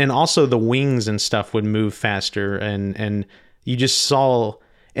 and also the wings and stuff would move faster, and you just saw,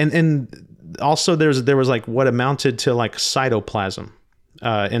 and also there was like what amounted to like cytoplasm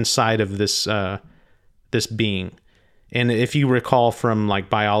inside of this being. And if you recall from like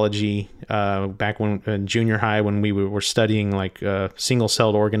biology, back when in junior high, when we were studying like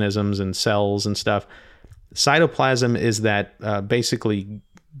single-celled organisms and cells and stuff, cytoplasm is that basically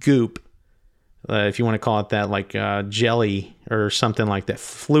goop, if you want to call it that, like jelly or something like that,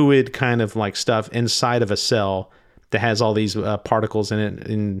 fluid kind of like stuff inside of a cell that has all these particles in it,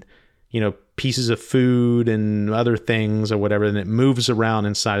 and pieces of food and other things or whatever, and it moves around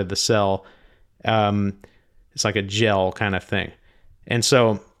inside of the cell. It's like a gel kind of thing. And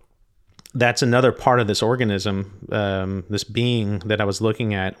so that's another part of this organism, this being that I was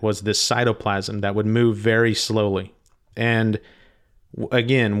looking at, was this cytoplasm that would move very slowly. And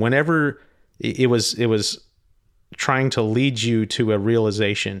again, whenever it was trying to lead you to a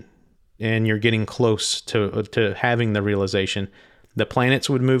realization, and you're getting close to having the realization, the planets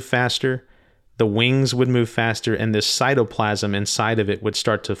would move faster, the wings would move faster, and this cytoplasm inside of it would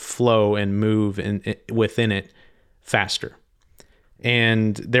start to flow and move within it faster.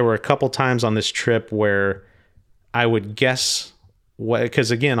 And there were a couple times on this trip where I would guess what,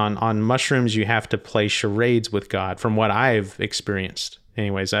 because again, on mushrooms, you have to play charades with God, from what I've experienced.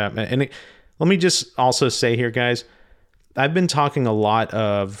 Anyways, let me just also say here, guys, I've been talking a lot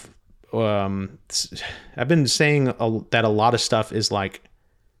of, I've been saying that a lot of stuff is like,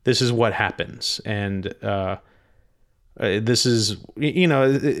 this is what happens. And this is,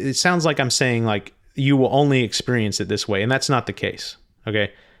 it sounds like I'm saying like, you will only experience it this way. And that's not the case.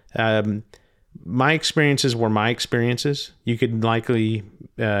 Okay. My experiences were my experiences. You could likely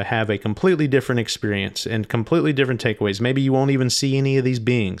have a completely different experience and completely different takeaways. Maybe you won't even see any of these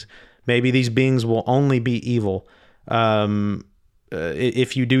beings. Maybe these beings will only be evil.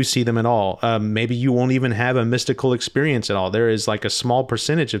 If you do see them at all, maybe you won't even have a mystical experience at all. There is like a small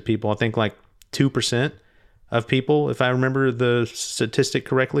percentage of people, I think like 2% of people, if I remember the statistic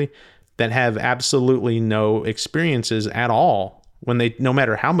correctly, that have absolutely no experiences at all no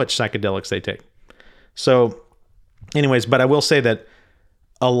matter how much psychedelics they take. So anyways, but I will say that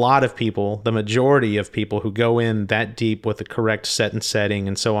a lot of people, the majority of people who go in that deep with the correct set and setting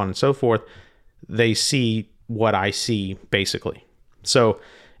and so on and so forth, they see what I see basically. So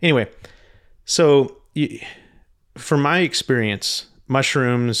anyway, from my experience,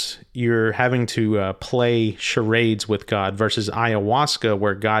 mushrooms, you're having to play charades with God, versus ayahuasca,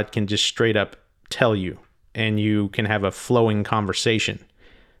 where God can just straight up tell you, and you can have a flowing conversation.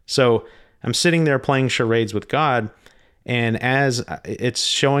 So I'm sitting there playing charades with God, and as it's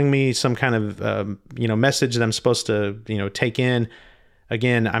showing me some kind of message that I'm supposed to take in,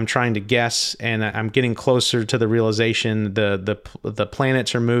 again, I'm trying to guess, and I'm getting closer to the realization. The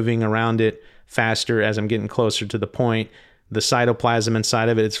planets are moving around it faster as I'm getting closer to the point. The cytoplasm inside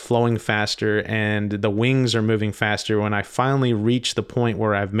of it is flowing faster, and the wings are moving faster. When I finally reach the point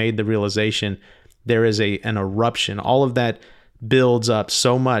where I've made the realization, there is an eruption. All of that builds up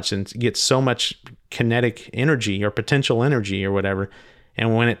so much and gets so much kinetic energy or potential energy or whatever.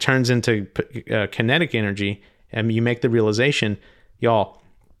 And when it turns into kinetic energy and you make the realization, y'all,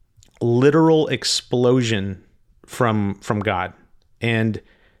 literal explosion from God. And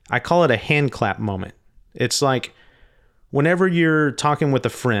I call it a hand clap moment. It's like whenever you're talking with a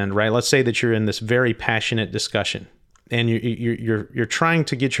friend, right? Let's say that you're in this very passionate discussion, and you're trying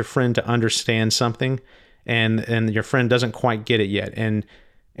to get your friend to understand something, and your friend doesn't quite get it yet, and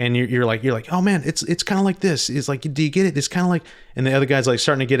you're like, oh man, it's kind of like this. It's like, do you get it? It's kind of like, and the other guy's like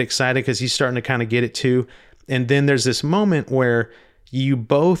starting to get excited because he's starting to kind of get it too. And then there's this moment where you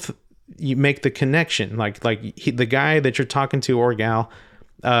make the connection, the guy that you're talking to, or gal,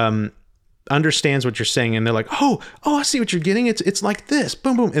 understands what you're saying, and they're like, oh, I see what you're getting. It's like this,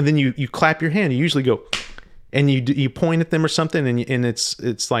 boom, boom, and then you clap your hand. You usually go, and you point at them or something, and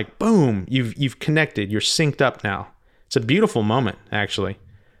it's like boom, you've connected. You're synced up now. It's a beautiful moment, actually.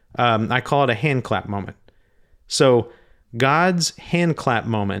 I call it a hand clap moment. So God's hand clap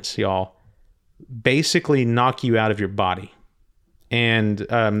moments, y'all, basically knock you out of your body. And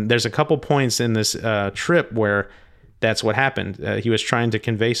there's a couple points in this trip where that's what happened. He was trying to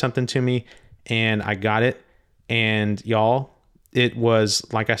convey something to me, and I got it. And y'all, it was,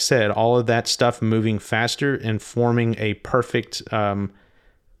 like I said, all of that stuff moving faster and forming a perfect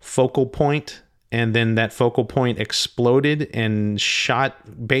focal point. And then that focal point exploded and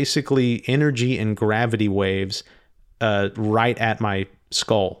shot basically energy and gravity waves right at my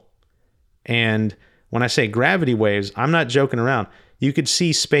skull. And when I say gravity waves, I'm not joking around. You could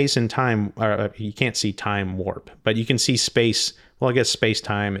see space and time, or you can't see time warp, but you can see space. Well, I guess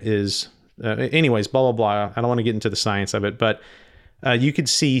space-time is, anyways, blah, blah, blah. I don't want to get into the science of it, but you could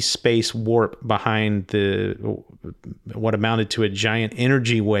see space warp behind what amounted to a giant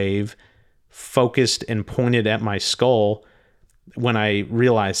energy wave focused and pointed at my skull when I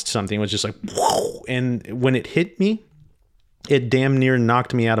realized something. It was just like, whoa. And when it hit me, it damn near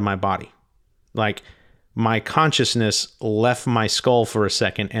knocked me out of my body. Like, my consciousness left my skull for a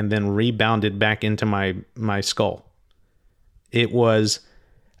second and then rebounded back into my skull. It was,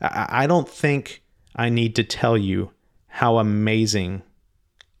 I don't think I need to tell you how amazing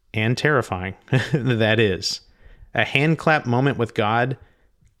and terrifying that is. A hand clap moment with God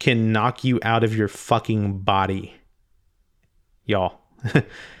can knock you out of your fucking body, y'all.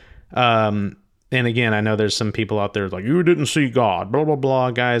 And again, I know there's some people out there like, you didn't see God, blah, blah,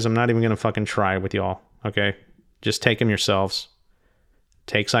 blah. Guys, I'm not even going to fucking try with y'all. Okay, just take them yourselves.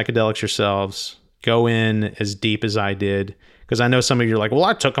 Take psychedelics yourselves. Go in as deep as I did. Because I know some of you are like, well,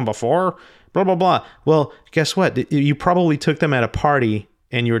 I took them before. Blah, blah, blah. Well, guess what? You probably took them at a party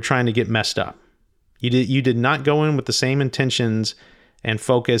and you were trying to get messed up. You did not go in with the same intentions and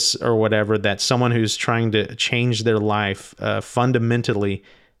focus or whatever that someone who's trying to change their life fundamentally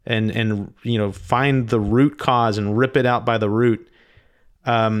and find the root cause and rip it out by the root.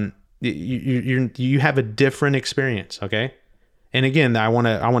 You have a different experience, okay? And again, I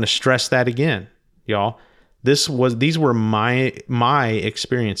want to stress that again, y'all. These were my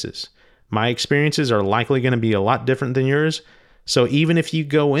experiences. My experiences are likely going to be a lot different than yours. So even if you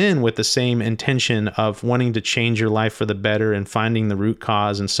go in with the same intention of wanting to change your life for the better and finding the root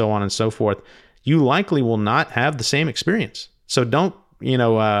cause and so on and so forth, you likely will not have the same experience. So don't,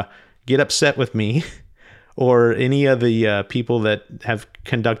 get upset with me or any of the people that have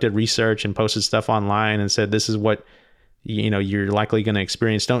conducted research and posted stuff online and said this is what you're likely going to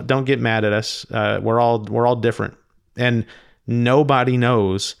experience. Don't get mad at us. We're all different, and nobody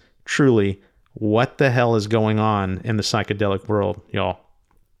knows truly what the hell is going on in the psychedelic world, y'all.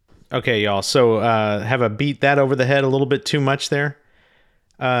 Okay, y'all. So have I beat that over the head a little bit too much there?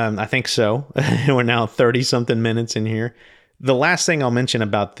 I think so. We're now 30 something minutes in here. The last thing I'll mention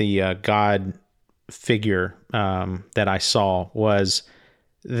about the God figure that I saw was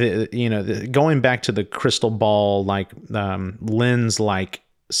going back to the crystal ball lens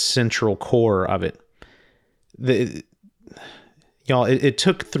central core of it. It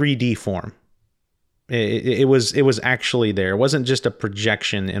took 3D form. It was actually there. It wasn't just a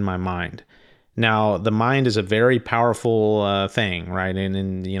projection in my mind. Now, the mind is a very powerful thing, right?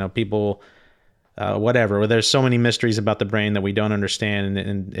 And people, whatever. There's so many mysteries about the brain that we don't understand,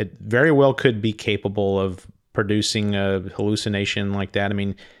 and it very well could be capable of producing a hallucination like that. I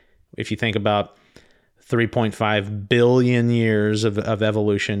mean, if you think about 3.5 billion years of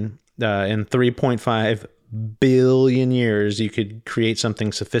evolution, in 3.5 billion years, you could create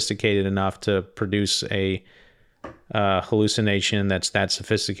something sophisticated enough to produce a hallucination that's that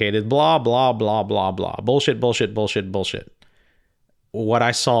sophisticated. Blah, blah, blah, blah, blah. Bullshit, bullshit, bullshit, bullshit. What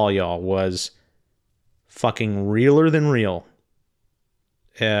I saw, y'all, was fucking realer than real.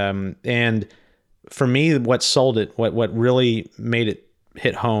 And for me, what sold it, what really made it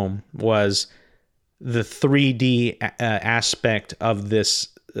hit home was the 3D aspect of this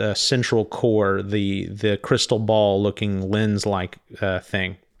central core, the crystal ball looking lens like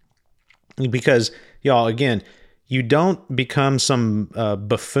thing. Because y'all, again, you don't become some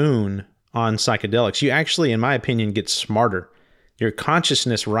buffoon on psychedelics. You actually, in my opinion, get smarter. Your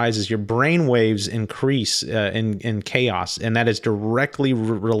consciousness rises, your brain waves increase in chaos, and that is directly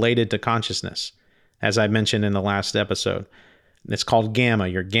related to consciousness, as I mentioned in the last episode. It's called gamma.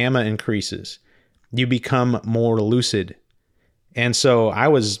 Your gamma increases. You become more lucid. And so I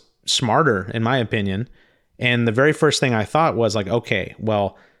was smarter, in my opinion. And the very first thing I thought was like, okay,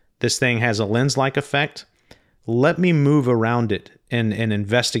 well, This thing has a lens-like effect. Let me move around it and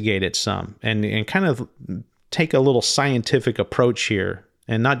investigate it some and kind of take a little scientific approach here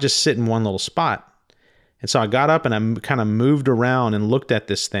and not just sit in one little spot. And so I got up and I kind of moved around and looked at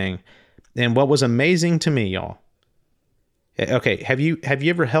this thing. And what was amazing to me, y'all. Okay, have you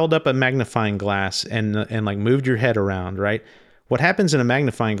ever held up a magnifying glass and like moved your head around, right? What happens in a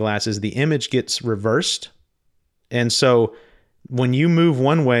magnifying glass is the image gets reversed. And so when you move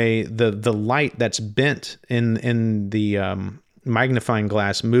one way, the light that's bent in the magnifying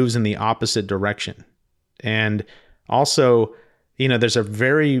glass moves in the opposite direction. And also, there's a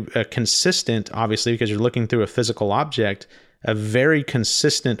very consistent, obviously, because you're looking through a physical object, a very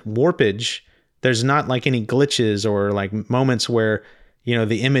consistent warpage. There's not like any glitches or like moments where,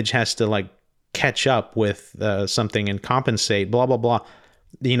 the image has to like catch up with something and compensate, blah, blah, blah.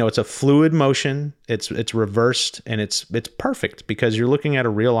 It's a fluid motion. It's reversed and it's perfect because you're looking at a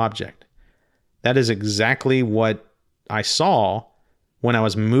real object. That is exactly what I saw when I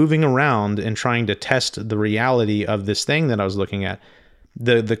was moving around and trying to test the reality of this thing that I was looking at.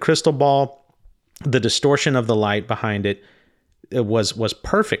 The crystal ball, the distortion of the light behind it, was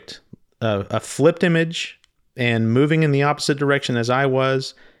perfect. A flipped image and moving in the opposite direction as I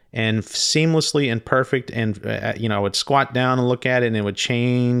was, and seamlessly and perfect. And I would squat down and look at it and it would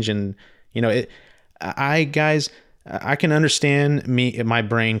change. And I can understand my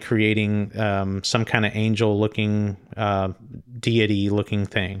brain creating some kind of angel looking deity looking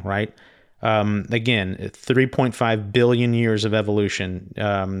thing, right? Again, 3.5 billion years of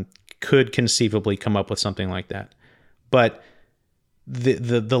evolution could conceivably come up with something like that. But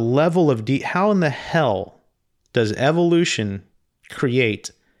the level of how in the hell does evolution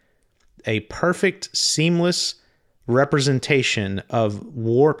create a perfect, seamless representation of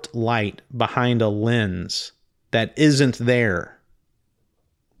warped light behind a lens that isn't there,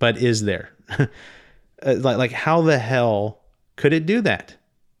 but is there? like how the hell could it do that?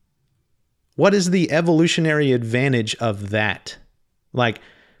 What is the evolutionary advantage of that? Like,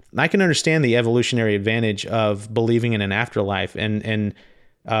 I can understand the evolutionary advantage of believing in an afterlife and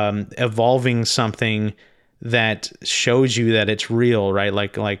evolving something that shows you that it's real, right?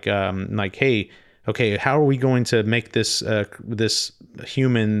 Like, hey, okay, how are we going to make this this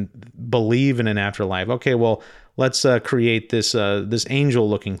human believe in an afterlife? Okay, well, let's create this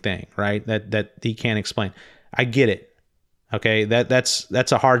angel-looking thing, right? That he can't explain. I get it. Okay, that's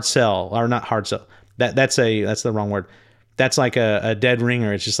a hard sell, or not hard sell. That's the wrong word. That's like a dead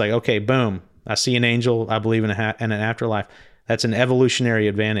ringer. It's just like, okay, boom, I see an angel. I believe in an afterlife. That's an evolutionary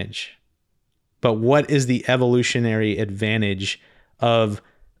advantage. But what is the evolutionary advantage of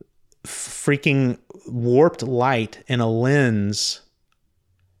freaking warped light in a lens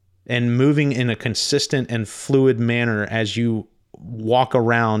and moving in a consistent and fluid manner as you walk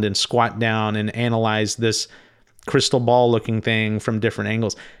around and squat down and analyze this crystal ball looking thing from different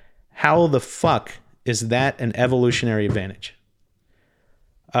angles? How the fuck is that an evolutionary advantage?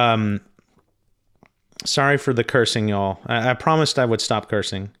 Sorry for the cursing, y'all. I promised I would stop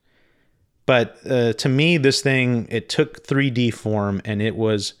cursing. But to me, this thing, it took 3D form and it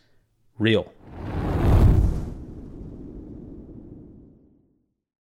was real.